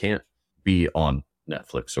why we can't be on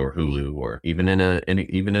Netflix or Hulu or even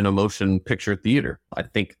in a motion picture theater. I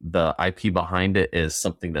think the IP behind it is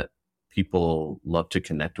something that people love to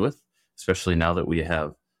connect with, especially now that we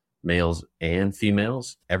have males and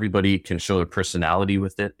females. Everybody can show their personality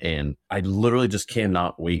with it. And I literally just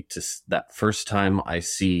cannot wait to that first time I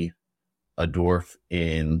see a dwarf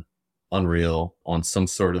in Unreal on some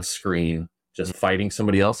sort of screen, just fighting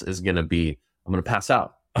somebody else is going to be, I'm going to pass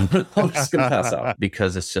out. I'm just going to pass out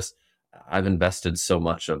because it's just, I've invested so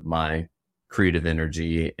much of my creative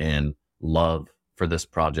energy and love for this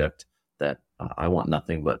project that I want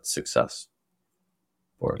nothing but success.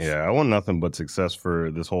 Yeah, I want nothing but success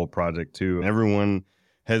for this whole project too. Everyone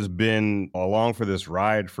has been along for this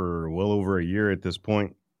ride for well over a year at this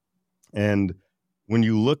point. And when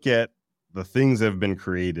you look at the things that have been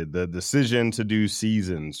created, the decision to do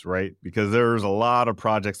seasons, right? Because there's a lot of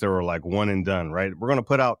projects that were like one and done, right? We're going to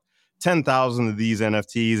put out 10,000 of these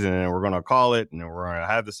NFTs and we're going to call it, and we're going to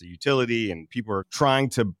have this a utility, and people are trying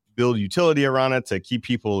to build utility around it to keep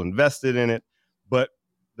people invested in it. But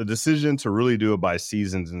the decision to really do it by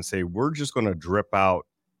seasons and say, we're just going to drip out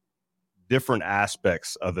different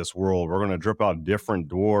aspects of this world. We're going to drip out different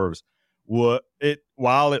dwarves.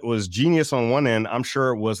 While it was genius on one end, I'm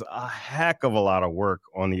sure it was a heck of a lot of work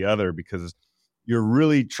on the other, because you're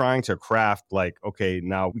really trying to craft like, okay,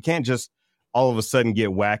 now we can't just all of a sudden get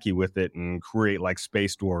wacky with it and create like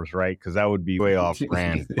space dwarves, right? Because that would be way off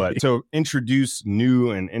brand. But to introduce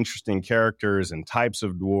new and interesting characters and types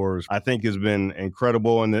of dwarves, I think has been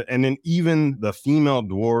incredible. And then even the female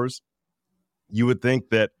dwarves, you would think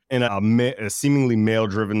that in a seemingly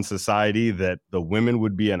male-driven society that the women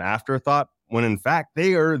would be an afterthought, when in fact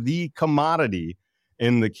they are the commodity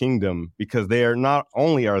in the kingdom, because they are not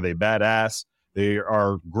only are they badass, they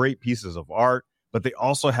are great pieces of art, but they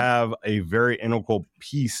also have a very integral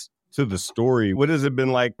piece to the story. What has it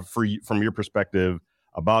been like for you, from your perspective,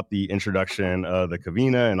 about the introduction of the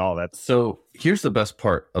Kavina and all that? So here's the best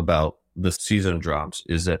part about the season drops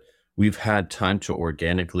is that we've had time to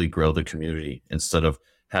organically grow the community instead of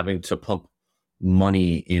having to pump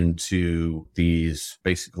money into these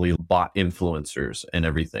basically bot influencers and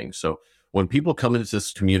everything. So when people come into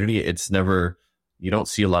this community, you don't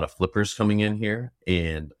see a lot of flippers coming in here.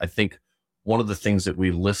 And I think one of the things that we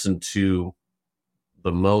listen to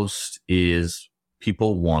the most is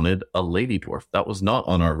people wanted a lady dwarf. That was not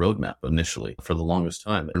on our roadmap initially for the longest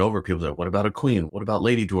time. And over people said, what about a queen? What about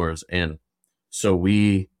lady dwarves? And so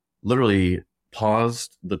we literally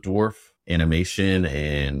paused the dwarf animation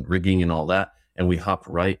and rigging and all that. And we hopped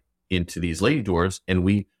right into these lady dwarves, and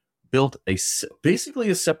we built basically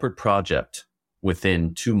a separate project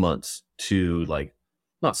within 2 months to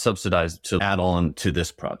not subsidize, to add on to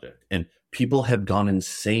this project. And people have gone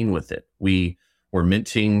insane with it. We were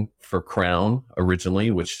minting for Crown originally,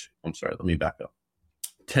 let me back up.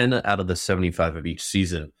 10 out of the 75 of each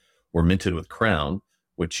season were minted with Crown,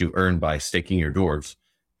 which you earn by staking your dwarves.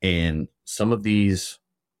 And some of these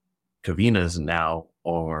Kavinas now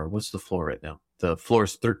are, what's the floor right now? The floor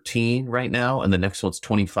is 13 right now, and the next one's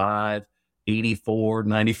 25, 84,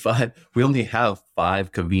 95. We only have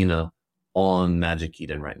 5 Kavina on Magic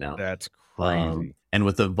Eden right now. That's crazy. And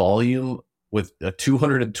with the volume, with a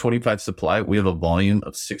 225 supply, we have a volume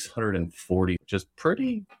of 640, which is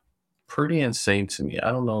pretty insane to me. I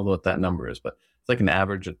don't know what that number is, but it's like an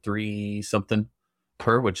average of 3 something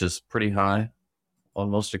per, which is pretty high on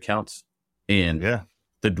most accounts. And yeah,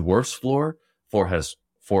 the Dwarfs floor has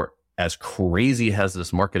forever as crazy as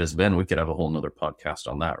this market has been, we could have a whole nother podcast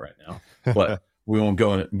on that right now, but we won't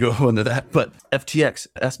go into that. But FTX,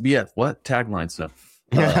 SBF, what tagline stuff?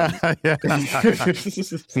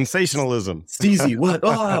 Sensationalism. Steezy, what?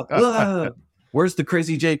 Where's the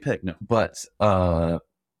crazy JPEG? No, but oh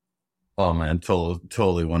man,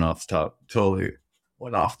 totally went off top. Totally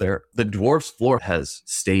went off there. The dwarf's floor has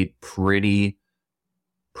stayed pretty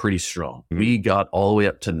strong. We got all the way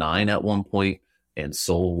up to 9 at one point, and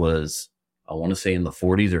Sol was, I want to say, in the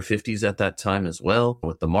 40s or 50s at that time as well.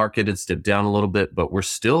 With the market, it's dipped down a little bit, but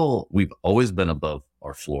we've always been above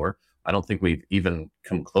our floor. I don't think we've even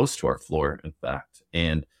come close to our floor, in fact.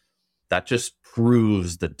 And that just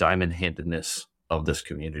proves the diamond-handedness of this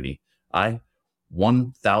community. I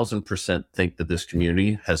 1000% think that this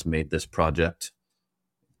community has made this project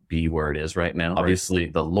be where it is right now. Obviously,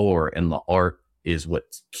 the lore and the art is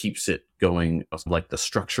what keeps it going, like the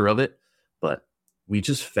structure of it. But we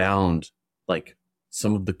just found like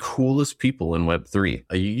some of the coolest people in Web3.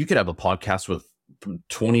 You could have a podcast with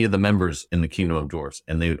 20 of the members in the Kingdom of Dwarves,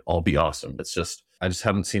 and they would all be awesome. It's just, I just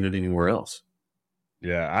haven't seen it anywhere else.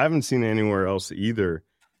 Yeah, I haven't seen it anywhere else either.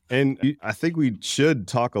 And I think we should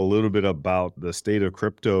talk a little bit about the state of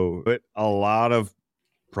crypto. But a lot of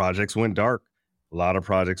projects went dark. A lot of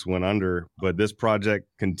projects went under. But this project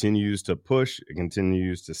continues to push. It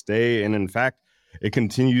continues to stay. And in fact, it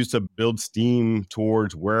continues to build steam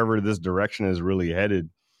towards wherever this direction is really headed.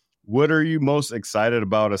 What are you most excited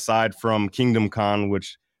about aside from Kingdom Con,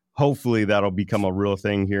 which hopefully that'll become a real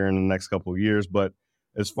thing here in the next couple of years? But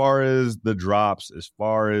as far as the drops, as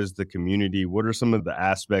far as the community, what are some of the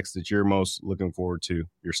aspects that you're most looking forward to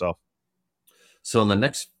yourself? So in the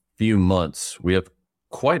next few months, we have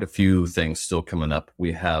quite a few things still coming up.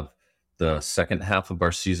 We have the second half of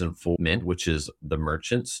our season 4 mint, which is the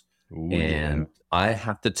merchants. Ooh, and I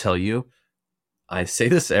have to tell you, I say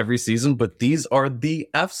this every season, but these are the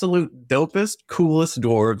absolute dopest, coolest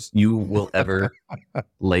dwarves you will ever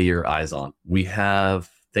lay your eyes on. We have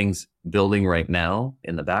things building right now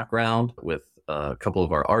in the background with a couple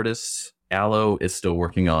of our artists. Aloe is still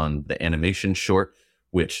working on the animation short,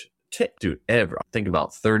 which, think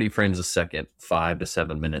about 30 frames a second, 5 to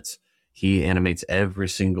 7 minutes. He animates every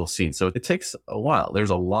single scene. So it takes a while. There's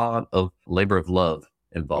a lot of labor of love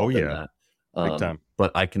involved in that. Big time.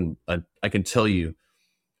 But I can tell you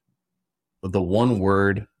the one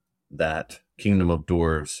word that Kingdom of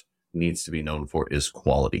Dwarves needs to be known for is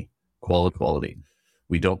quality. Quality.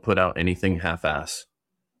 We don't put out anything half-ass.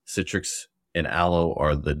 Citrix and Aloe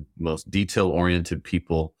are the most detail-oriented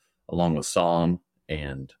people, along with Psalm,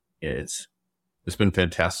 and it's been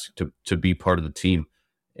fantastic to be part of the team.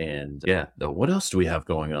 And yeah, what else do we have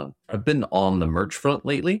going on? I've been on the merch front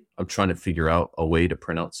lately. I'm trying to figure out a way to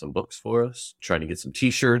print out some books for us, trying to get some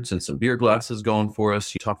t-shirts and some beer glasses going for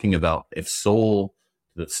us. You're talking about if Sol,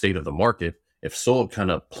 the state of the market, if Sol kind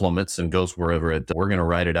of plummets and goes wherever it does, we're going to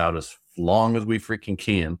ride it out as long as we freaking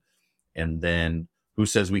can. And then who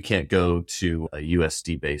says we can't go to a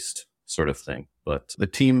USD based sort of thing? But the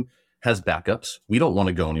team has backups. We don't want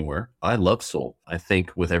to go anywhere. I love Sol. I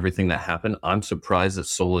think with everything that happened, I'm surprised that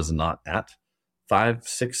Sol is not at $5,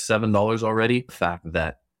 $6, $7 already. The fact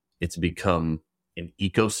that it's become an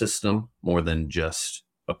ecosystem more than just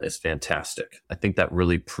is fantastic. I think that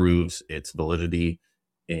really proves its validity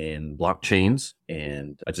in blockchains,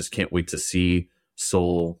 and I just can't wait to see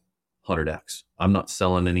Sol 100x. I'm not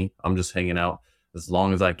selling any. I'm just hanging out as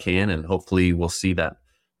long as I can, and hopefully we'll see that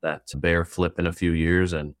bear flip in a few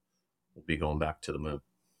years, and we'll be going back to the moon.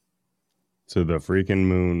 To the freaking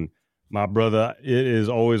moon. My brother, it is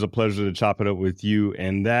always a pleasure to chop it up with you.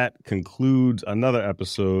 And that concludes another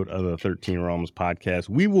episode of the 13 Realms podcast.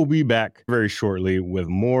 We will be back very shortly with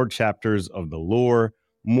more chapters of the lore,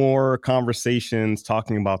 more conversations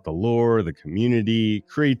talking about the lore, the community,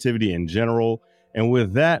 creativity in general. And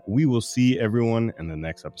with that, we will see everyone in the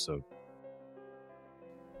next episode.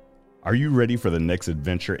 Are you ready for the next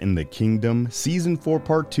adventure in the kingdom? Season 4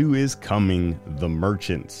 Part 2 is coming, The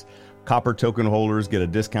Merchants. Copper token holders get a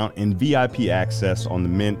discount and VIP access on the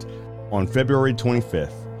mint on February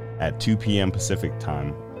 25th at 2 p.m. Pacific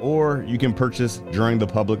time. Or you can purchase during the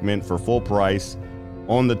public mint for full price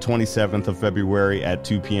on the 27th of February at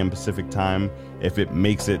 2 p.m. Pacific time if it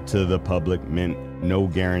makes it to the public mint. No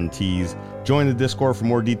guarantees. Join the Discord for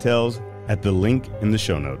more details at the link in the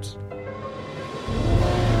show notes.